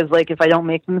cool because like if I don't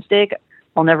make the mistake,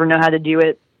 I'll never know how to do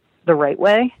it the right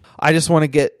way. I just want to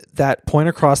get that point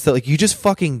across that like you just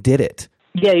fucking did it.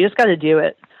 Yeah, you just got to do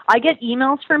it. I get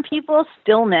emails from people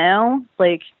still now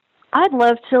like, I'd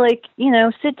love to like,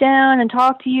 sit down and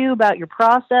talk to you about your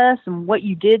process and what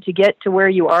you did to get to where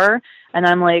you are. And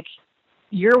I'm like,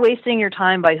 you're wasting your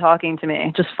time by talking to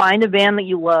me. Just find a band that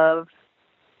you love,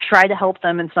 try to help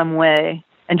them in some way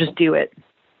and just do it.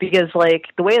 Because like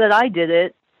the way that I did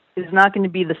it is not going to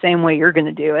be the same way you're going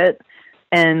to do it.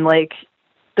 And like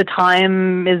the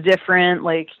time is different.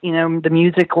 Like, the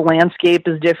musical landscape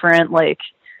is different. Like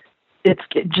just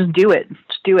do it.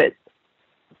 Just do it.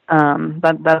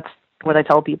 That's what I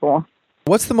tell people.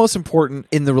 What's the most important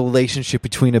in the relationship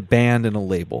between a band and a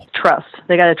label? Trust.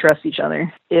 They got to trust each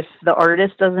other. If the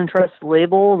artist doesn't trust the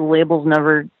label's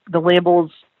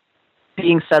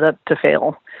being set up to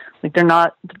fail. Like they're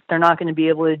not going to be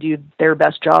able to do their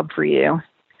best job for you.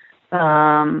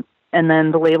 And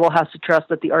then the label has to trust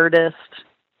that the artist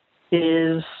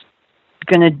is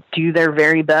going to do their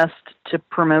very best to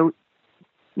promote,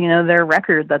 their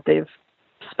record that they've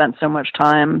spent so much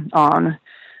time on.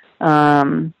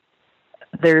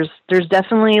 There's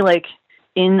definitely like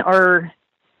in our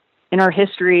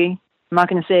history, I'm not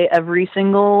going to say every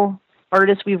single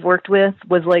artist we've worked with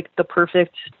was like the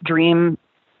perfect dream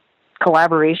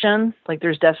collaboration. Like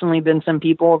there's definitely been some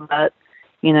people that,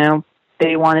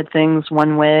 they wanted things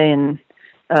one way and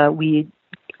we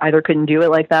either couldn't do it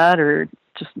like that or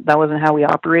just that wasn't how we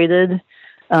operated.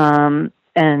 And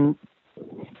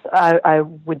I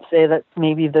would say that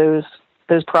maybe those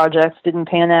projects didn't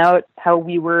pan out how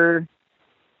we were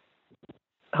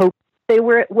hoping they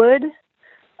would.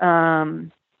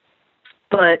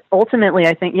 But ultimately,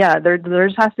 I think, yeah, there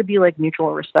just has to be like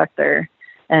mutual respect there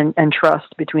and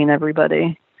trust between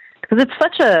everybody. Because it's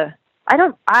such I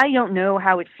don't know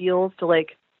how it feels to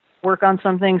like work on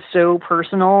something so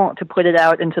personal to put it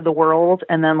out into the world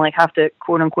and then like have to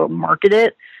quote unquote market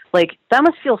it. Like that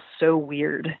must feel so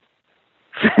weird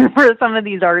for some of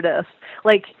these artists.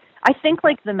 Like I think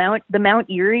like the Mount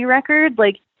Erie record,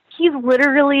 like he's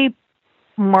literally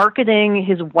marketing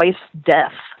his wife's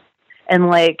death and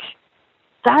like,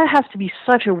 that has to be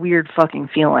such a weird fucking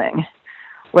feeling.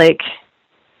 Like,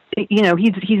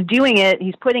 he's doing it,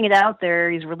 he's putting it out there,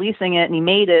 he's releasing it, and he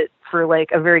made it for like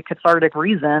a very cathartic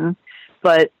reason.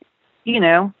 But,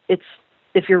 it's,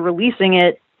 if you're releasing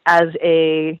it as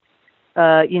a,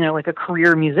 like a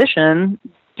career musician,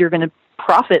 you're going to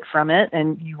profit from it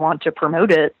and you want to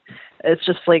promote it. It's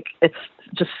just like, it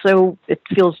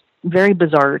feels very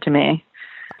bizarre to me.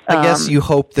 I guess you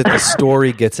hope that the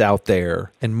story gets out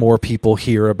there and more people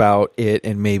hear about it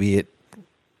and maybe it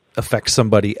affects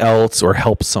somebody else or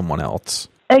helps someone else.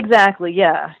 Exactly.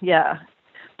 Yeah. Yeah.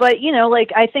 but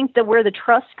like I think that where the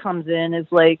trust comes in is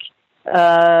like,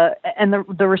 and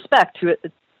the respect to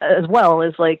it as well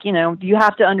is like, you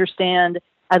have to understand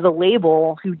as a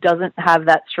label who doesn't have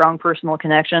that strong personal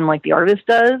connection like the artist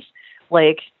does,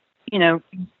 like,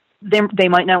 they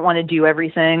might not want to do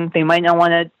everything. They might not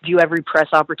want to do every press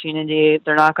opportunity.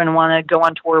 They're not going to want to go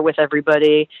on tour with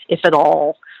everybody, if at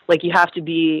all. Like, you have to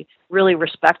be really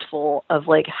respectful of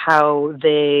like how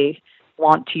they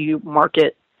want to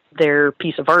market their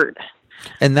piece of art.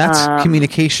 And that's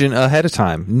communication ahead of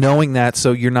time, knowing that,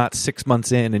 so you're not 6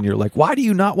 months in and you're like, why do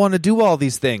you not want to do all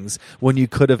these things when you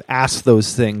could have asked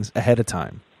those things ahead of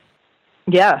time?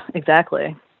 Yeah,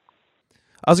 exactly.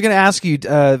 I was going to ask you,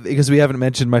 because we haven't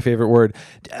mentioned my favorite word.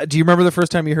 Do you remember the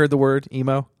first time you heard the word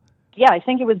emo? Yeah, I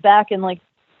think it was back in like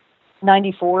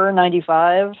 94,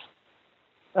 95.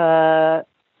 But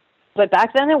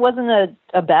back then it wasn't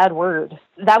a bad word.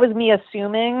 That was me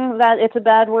assuming that it's a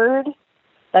bad word.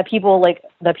 That people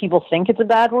think it's a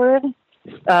bad word.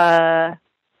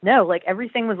 No, like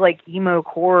everything was like emo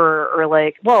core or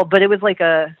like, well, but it was like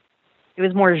it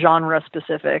was more genre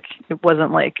specific. It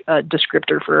wasn't like a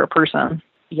descriptor for a person.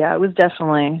 Yeah, it was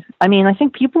definitely, I mean, I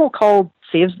think people called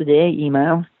Saves the Day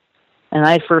emo, and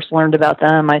I first learned about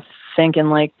them, I think in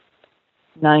like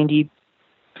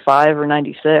 95 or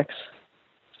 96.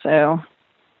 So.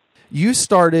 You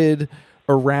started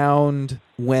around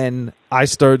when I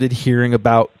started hearing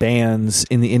about bands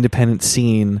in the independent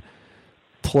scene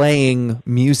playing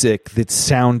music that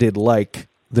sounded like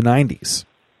the 90s.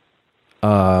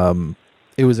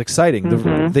 It was exciting,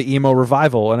 the emo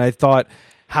revival, and I thought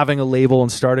having a label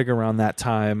and starting around that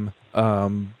time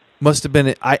must have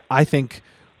been. I think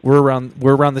we're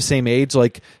around the same age,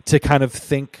 like to kind of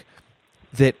think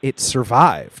that it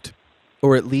survived,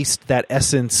 or at least that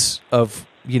essence of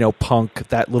punk,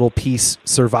 that little piece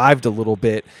survived a little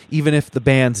bit, even if the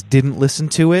bands didn't listen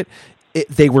to it.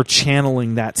 They were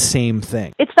channeling that same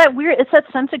thing. It's that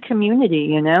sense of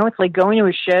community, It's like going to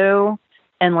a show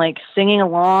and like singing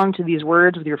along to these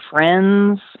words with your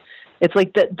friends. It's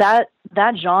like that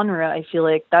genre. I feel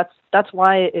like that's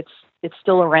why it's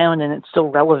still around and it's still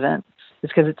relevant.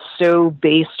 It's because it's so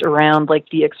based around like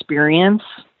the experience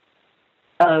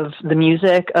of the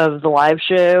music, of the live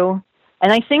show.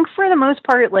 And I think for the most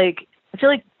part, like, I feel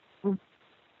like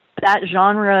that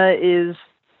genre is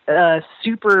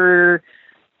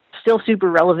still super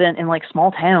relevant in like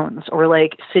small towns or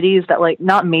like cities that like,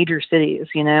 not major cities,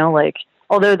 like,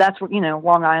 although that's what,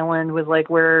 Long Island was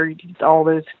like where all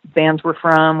those bands were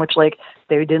from, which like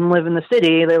they didn't live in the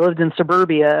city, they lived in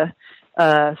suburbia.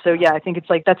 So yeah, I think it's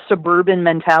like that suburban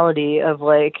mentality of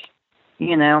like,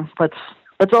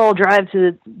 let's all drive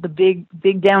to the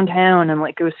big downtown and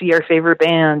like go see our favorite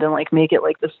band and like make it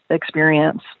like this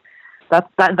experience. That's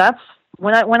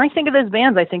when I think of those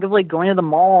bands, I think of like going to the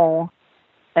mall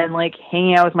and like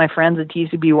hanging out with my friends at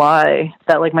TCBY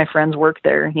that like my friends work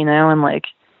there, and like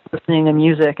listening to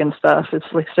music and stuff. It's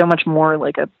like so much more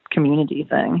like a community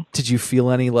thing. Did you feel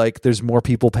any like there's more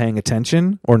people paying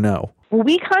attention or no? Well,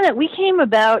 we came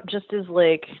about just as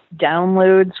like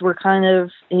downloads were kind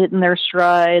of hitting their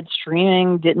stride.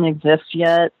 Streaming didn't exist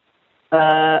yet.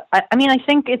 I mean, I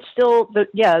think it's still,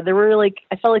 there were like,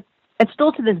 I felt like, and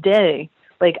still to this day,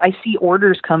 like I see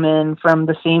orders come in from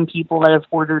the same people that have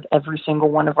ordered every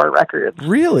single one of our records.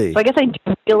 Really? So I guess I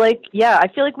do feel like, I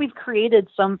feel like we've created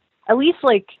some, at least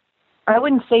like, I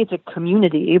wouldn't say it's a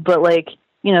community, but like,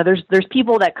 there's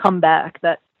people that come back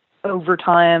that over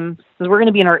time, because we're going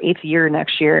to be in our 8th year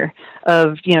next year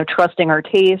of, trusting our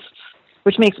tastes,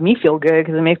 which makes me feel good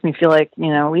because it makes me feel like,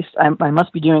 at least I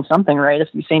must be doing something right if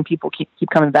these same people keep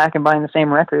coming back and buying the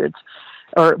same records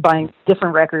or buying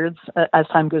different records as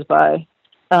time goes by.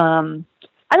 I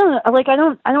don't know. Like, I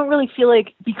don't really feel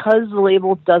like because the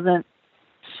label doesn't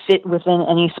fit within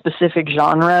any specific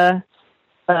genre,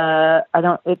 I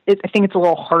think it's a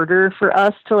little harder for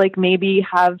us to like maybe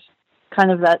have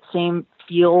kind of that same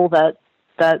feel that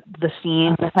the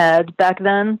scene had back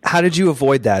then. How did you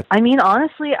avoid that? I mean,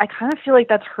 honestly, I kind of feel like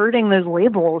that's hurting those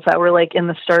labels that were like in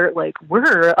the start, like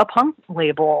we're a punk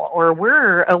label or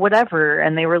we're a whatever.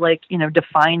 And they were like,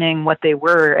 defining what they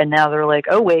were. And now they're like,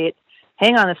 oh, wait,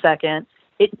 hang on a second.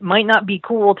 It might not be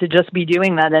cool to just be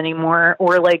doing that anymore.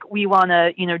 Or like, we want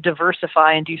to,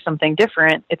 diversify and do something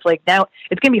different. It's like now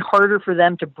it's going to be harder for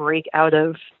them to break out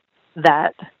of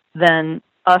that than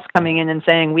us coming in and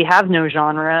saying we have no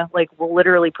genre, like we'll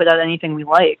literally put out anything we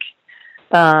like,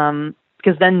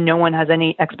 because then no one has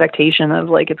any expectation of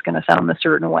like it's going to sound a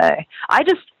certain way. I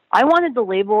wanted the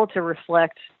label to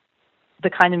reflect the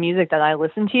kind of music that I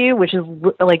listen to, which is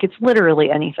like it's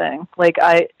literally anything. Like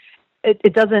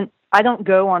it doesn't I don't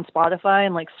go on Spotify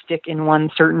and like stick in one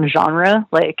certain genre.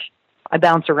 Like I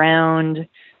bounce around.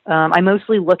 I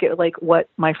mostly look at like what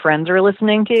my friends are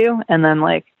listening to, and then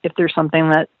like if there's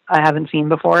something that I haven't seen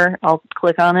before, I'll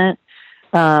click on it.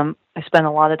 I spend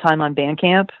a lot of time on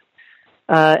Bandcamp,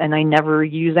 and I never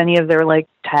use any of their like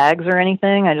tags or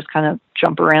anything. I just kind of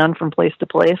jump around from place to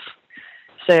place.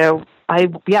 So I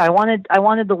wanted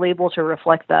the label to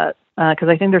reflect that, because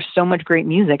I think there's so much great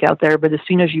music out there, but as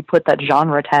soon as you put that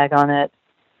genre tag on it,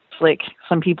 it's like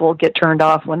some people get turned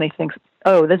off when they think,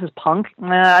 oh, this is punk?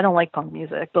 Nah, I don't like punk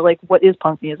music. But like, what is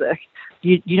punk music?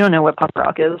 You don't know what punk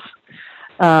rock is.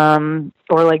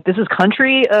 Or like, this is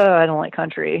country? I don't like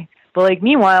country. But like,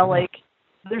 meanwhile, like,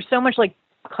 there's so much like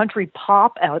country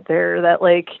pop out there that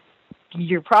like,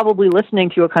 you're probably listening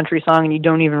to a country song and you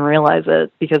don't even realize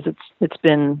it because it's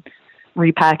been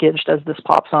repackaged as this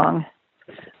pop song.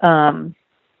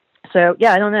 So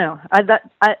yeah, I don't know.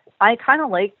 I kind of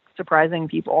like surprising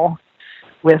people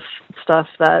with stuff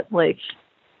that like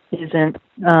isn't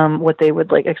what they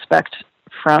would like expect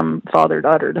from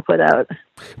father-daughter to put out.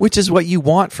 Which is what you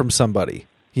want from somebody.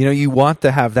 You know, you want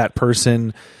to have that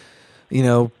person, you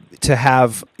know, to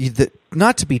have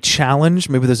not to be challenged,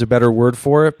 maybe there's a better word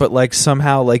for it, but like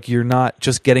somehow like you're not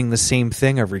just getting the same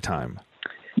thing every time.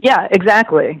 Yeah,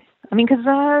 exactly. I mean, because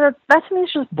that to me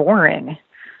is just boring.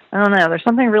 I don't know. There's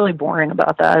something really boring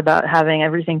about that, about having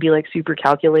everything be like super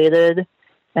calculated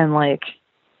and like,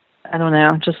 I don't know,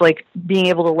 just like being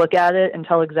able to look at it and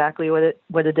tell exactly what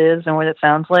it is and what it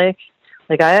sounds like.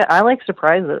 Like I like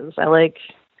surprises.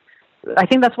 I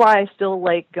think that's why I still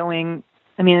like going.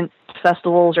 I mean,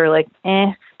 festivals are like,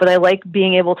 but I like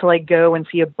being able to like go and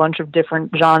see a bunch of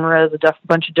different genres,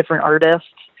 bunch of different artists,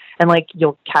 and like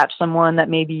you'll catch someone that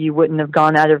maybe you wouldn't have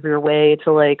gone out of your way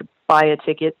to like buy a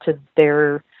ticket to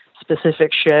their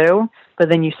specific show, but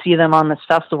then you see them on this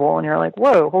festival and you're like,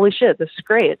 whoa, holy shit, this is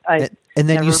great. And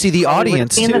then you see the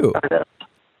audience too.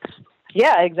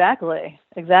 Yeah, exactly.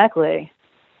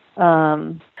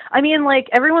 I mean, like,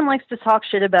 everyone likes to talk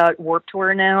shit about Warped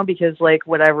Tour now because, like,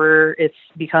 whatever, it's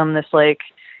become this, like,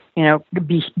 you know,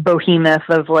 behemoth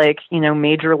of, like, you know,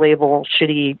 major label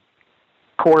shitty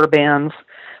core bands.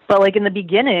 But, like, in the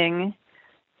beginning,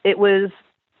 it was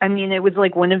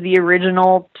like one of the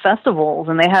original festivals,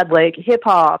 and they had, like,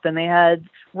 hip-hop, and they had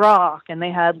rock, and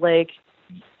they had, like,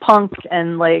 punk,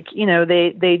 and, like, you know,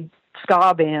 they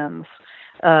ska bands.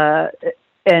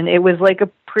 And it was, like, a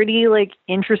pretty, like,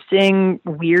 interesting,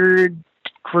 weird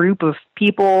group of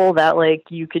people that, like,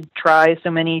 you could try so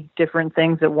many different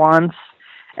things at once.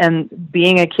 And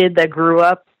being a kid that grew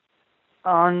up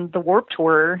on the Warped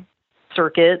Tour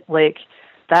circuit, like,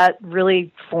 that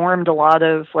really formed a lot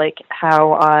of, like,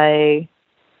 how I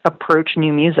approach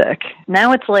new music.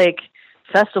 Now it's, like,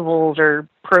 festivals are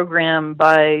programmed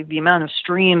by the amount of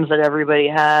streams that everybody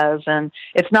has, and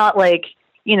it's not, like,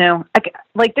 you know,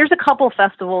 like there's a couple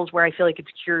festivals where I feel like it's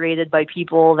curated by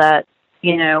people that,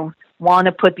 you know, want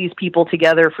to put these people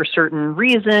together for certain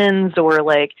reasons, or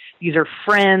like these are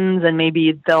friends and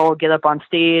maybe they'll get up on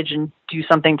stage and do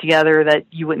something together that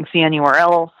you wouldn't see anywhere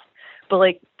else. But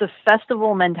like the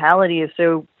festival mentality is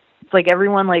so, it's like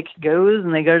everyone like goes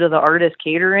and they go to the artist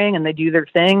catering and they do their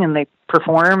thing and they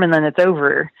perform and then it's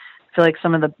over. I feel like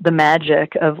some of the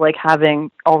magic of like having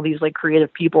all these like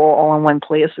creative people all in one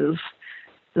place is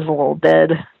a little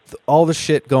dead. All the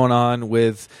shit going on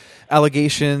with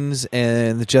allegations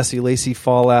and the Jesse Lacey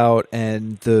fallout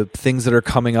and the things that are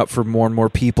coming up for more and more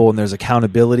people, and there's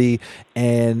accountability,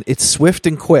 and it's swift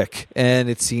and quick, and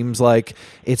it seems like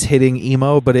it's hitting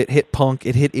emo, but it hit punk,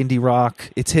 it hit indie rock,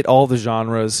 it's hit all the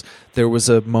genres. There was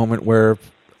a moment where,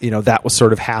 you know, that was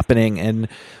sort of happening, and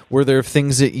were there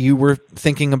things that you were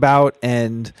thinking about,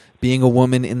 and being a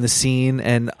woman in the scene?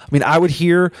 And I mean, I would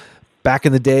hear back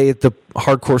in the day at the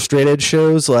hardcore straight edge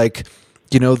shows, like,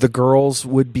 you know, the girls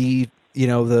would be, you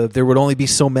know, there would only be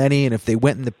so many, and if they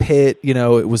went in the pit, you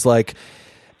know, it was like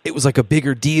a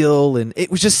bigger deal, and it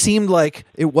was just seemed like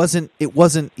it wasn't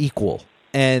equal,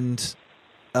 and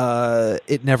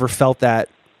it never felt that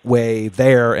way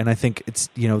there. And I think it's,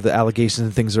 you know, the allegations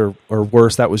and things are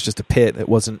worse. That was just a pit. It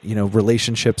wasn't, you know,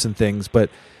 relationships and things.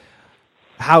 But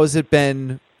how has it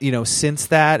been, you know, since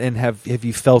that, and have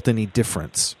you felt any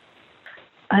difference?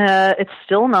 It's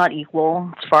still not equal.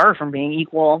 It's far from being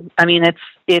equal. I mean,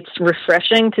 it's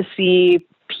refreshing to see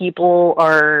people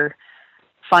are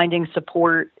finding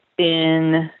support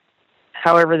in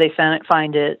however they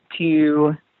find it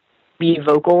to be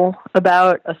vocal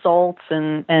about assaults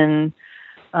and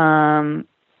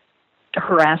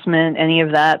harassment, any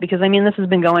of that. Because, I mean, this has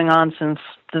been going on since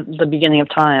the beginning of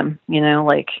time, you know,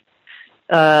 like,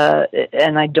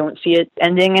 and I don't see it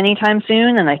ending anytime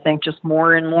soon. And I think just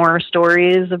more and more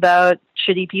stories about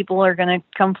shitty people are going to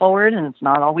come forward, and it's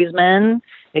not always men.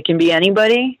 It can be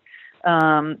anybody.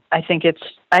 I think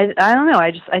I don't know.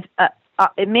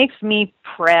 It makes me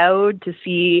proud to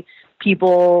see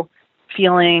people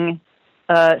feeling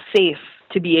safe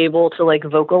to be able to like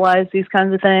vocalize these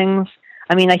kinds of things.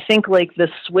 I mean, I think like the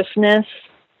swiftness,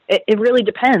 it really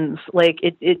depends. Like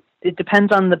it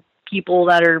depends on the people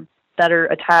that are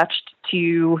attached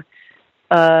to,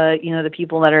 the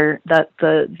people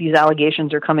these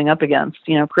allegations are coming up against.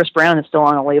 Chris Brown is still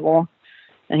on a label,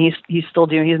 and he's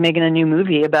making a new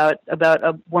movie about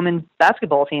a women's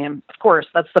basketball team. Of course,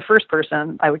 that's the first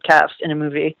person I would cast in a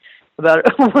movie about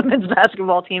a women's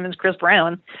basketball team is Chris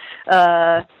Brown.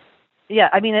 Yeah,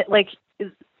 I mean,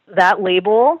 that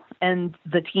label and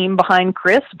the team behind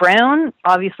Chris Brown,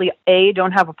 obviously, A,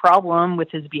 don't have a problem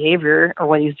with his behavior or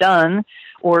what he's done,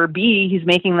 or B, he's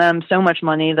making them so much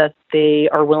money that they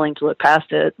are willing to look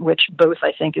past it, which both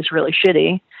I think is really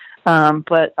shitty.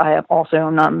 But I also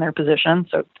am not in their position,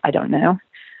 so I don't know.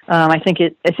 I think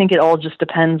it all just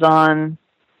depends on.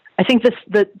 I think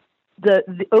the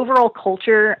overall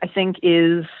culture, I think,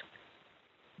 is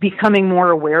becoming more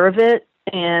aware of it.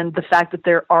 And the fact that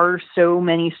there are so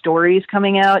many stories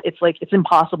coming out, it's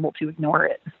impossible to ignore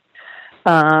it.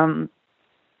 So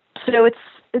it's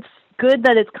good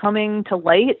that it's coming to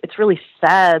light. It's really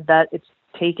sad that it's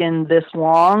taken this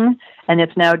long, and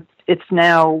it's now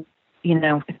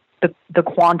the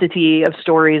quantity of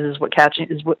stories is what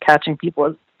catching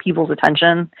people's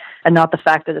attention, and not the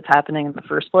fact that it's happening in the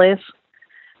first place.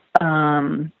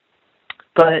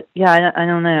 But yeah, I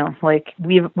don't know. Like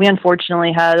we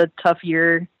unfortunately had a tough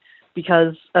year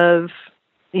because of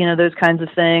those kinds of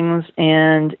things,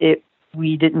 and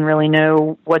we didn't really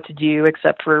know what to do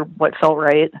except for what felt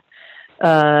right.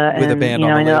 With a band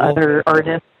on the label. Other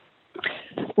artists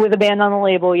with a band on the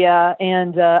label, yeah.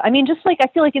 And I mean, just like I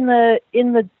feel like in the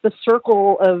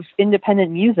circle of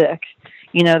independent music,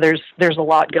 there's a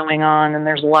lot going on, and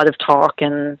there's a lot of talk,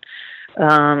 and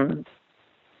I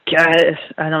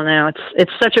don't know.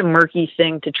 It's such a murky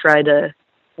thing to try to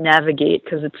navigate,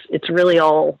 because it's really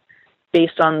all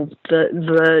based on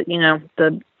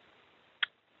the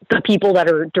people that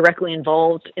are directly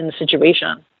involved in the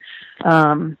situation,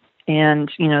 and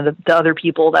the other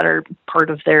people that are part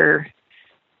of their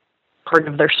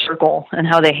circle and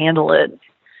how they handle it.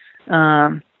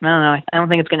 I don't know. I don't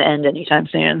think it's going to end anytime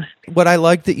soon. What I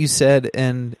liked that you said,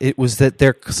 and it was that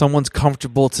someone's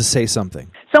comfortable to say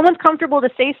something. Someone's comfortable to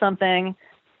say something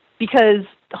because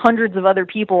hundreds of other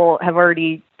people have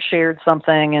already shared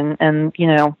something, and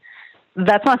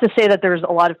that's not to say that there's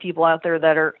a lot of people out there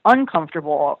that are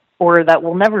uncomfortable or that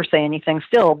will never say anything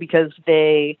still because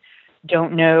they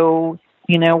don't know,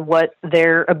 what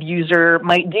their abuser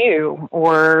might do,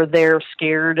 or they're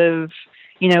scared of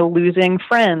losing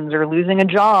friends or losing a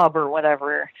job or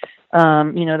whatever.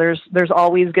 There's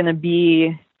always going to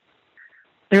be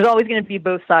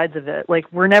both sides of it.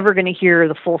 Like, we're never going to hear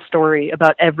the full story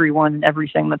about everyone and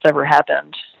everything that's ever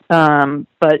happened.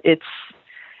 But it's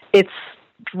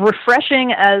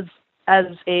refreshing as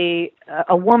a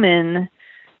woman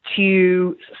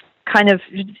to kind of,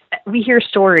 we hear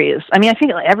stories. I mean, I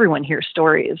think everyone hears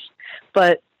stories,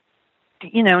 but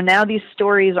now these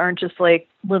stories aren't just like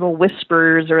little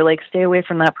whispers or like, stay away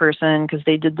from that person because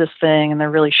they did this thing and they're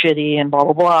really shitty and blah,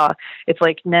 blah, blah. It's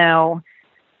like now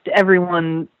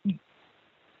everyone,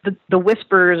 the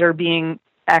whispers are being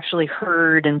actually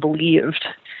heard and believed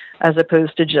as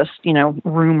opposed to just,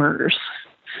 rumors.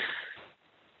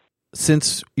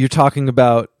 Since you're talking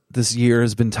about this year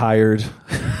has been tired,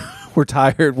 we're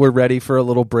tired, we're ready for a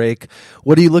little break.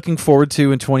 What are you looking forward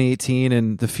to in 2018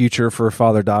 and the future for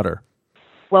father-daughter?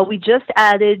 Well, we just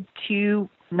added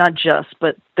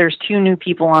but there's 2 new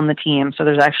people on the team, so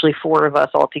there's actually 4 of us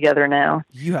all together now.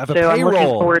 You have a payroll. I'm looking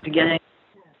forward to getting.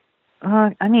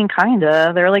 I mean,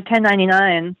 kinda. They're like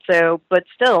 $10.99. So, but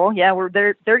still, yeah,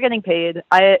 they're getting paid.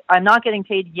 I'm not getting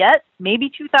paid yet. Maybe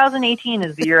 2018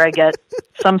 is the year I get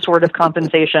some sort of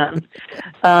compensation.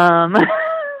 I'm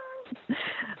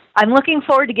looking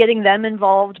forward to getting them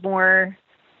involved more.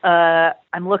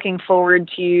 I'm looking forward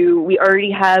to. We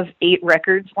already have 8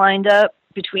 records lined up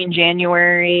between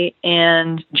January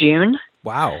and June.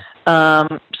 Wow.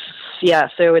 Yeah,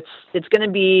 so it's going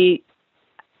to be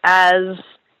as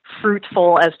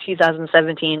fruitful as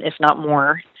 2017, if not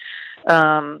more.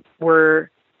 We're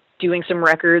doing some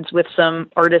records with some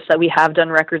artists that we have done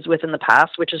records with in the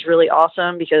past, which is really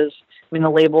awesome because, I mean, the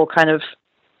label kind of,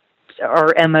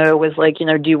 our MO was like,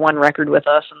 do one record with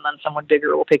us and then someone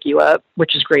bigger will pick you up,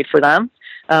 which is great for them.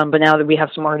 But now that we have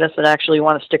some artists that actually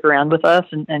want to stick around with us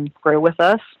and grow with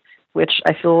us, which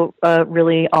I feel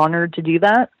really honored to do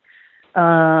that.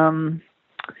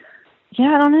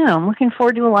 Yeah, I don't know. I'm looking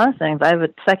forward to a lot of things. I have a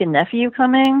second nephew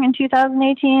coming in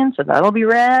 2018, so that'll be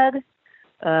rad.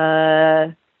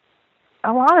 A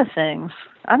lot of things.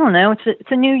 I don't know. It's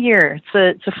a new year.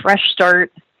 It's a fresh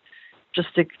start.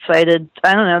 Just excited.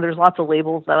 I don't know. There's lots of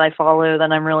labels that I follow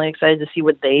that I'm really excited to see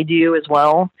what they do as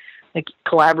well. Like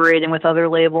collaborating with other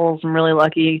labels. I'm really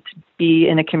lucky to be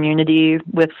in a community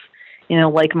with,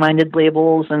 like-minded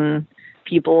labels and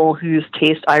people whose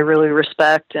taste I really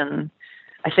respect. And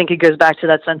I think it goes back to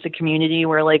that sense of community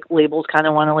where like labels kind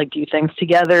of want to like do things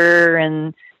together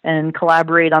and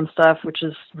collaborate on stuff, which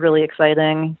is really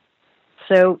exciting.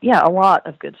 So yeah, a lot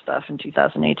of good stuff in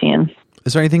 2018.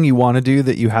 Is there anything you want to do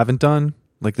that you haven't done,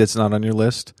 like that's not on your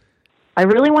list? I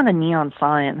really want a neon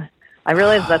sign. I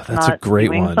realize that's not a great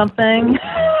doing one. Something.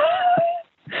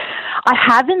 I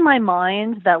have in my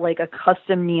mind that like a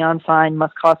custom neon sign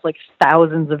must cost like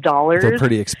thousands of dollars. They're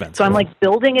pretty expensive. So I'm like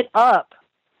building it up.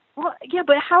 Well, yeah,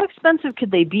 but how expensive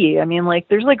could they be? I mean, like,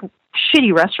 there's like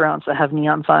shitty restaurants that have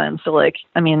neon signs. So, like,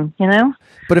 I mean,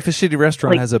 But if a shitty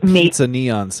restaurant like, has a pizza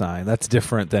neon sign, that's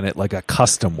different than it like a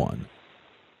custom one.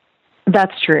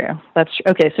 That's true.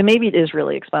 Okay, so maybe it is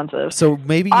really expensive. So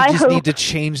maybe you just need to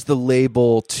change the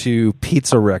label to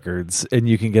Pizza Records, and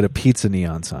you can get a pizza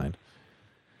neon sign.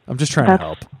 I'm just trying to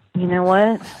help. You know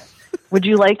what? Would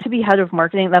you like to be head of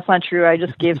marketing? That's not true. I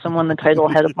just gave someone the title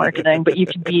head of marketing, but you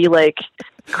could be like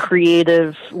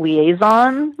creative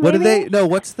liaison. What do they? No,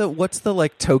 what's the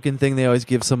like token thing they always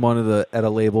give someone at a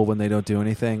label when they don't do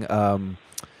anything?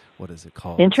 What is it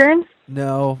called? Intern?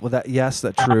 No. Well,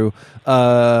 that's true.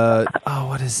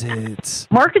 What is it?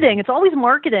 Marketing. It's always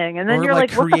marketing, and then or you're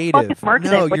like, creative. What the fuck is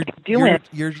marketing? No, what are you doing?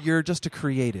 You're just a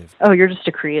creative. Oh, you're just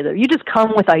a creative. You just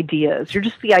come with ideas. You're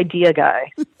just the idea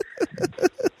guy.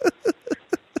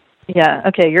 Yeah.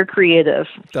 Okay. You're creative.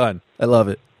 Done. I love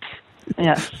it.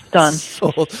 Yeah. Done.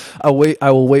 So, I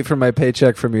will wait for my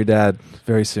paycheck from your dad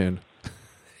very soon.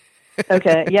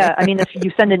 Okay. Yeah. I mean, if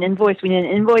you send an invoice, we need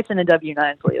an invoice and a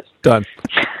W-9, please. Done.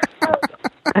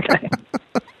 Okay.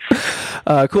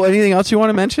 Cool. Anything else you want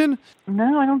to mention?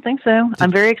 No, I don't think so.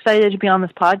 I'm very excited to be on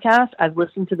this podcast. I've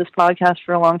listened to this podcast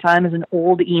for a long time as an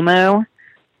old emo.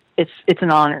 It's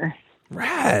an honor.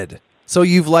 Rad. So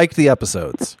you've liked the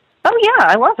episodes? Oh, yeah.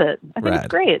 I love it. I think Rad. it's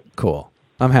great. Cool.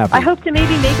 I'm happy. I hope to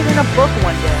maybe make it in a book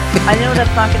one day. I know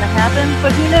that's not going to happen,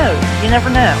 but who knows? You never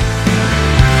know.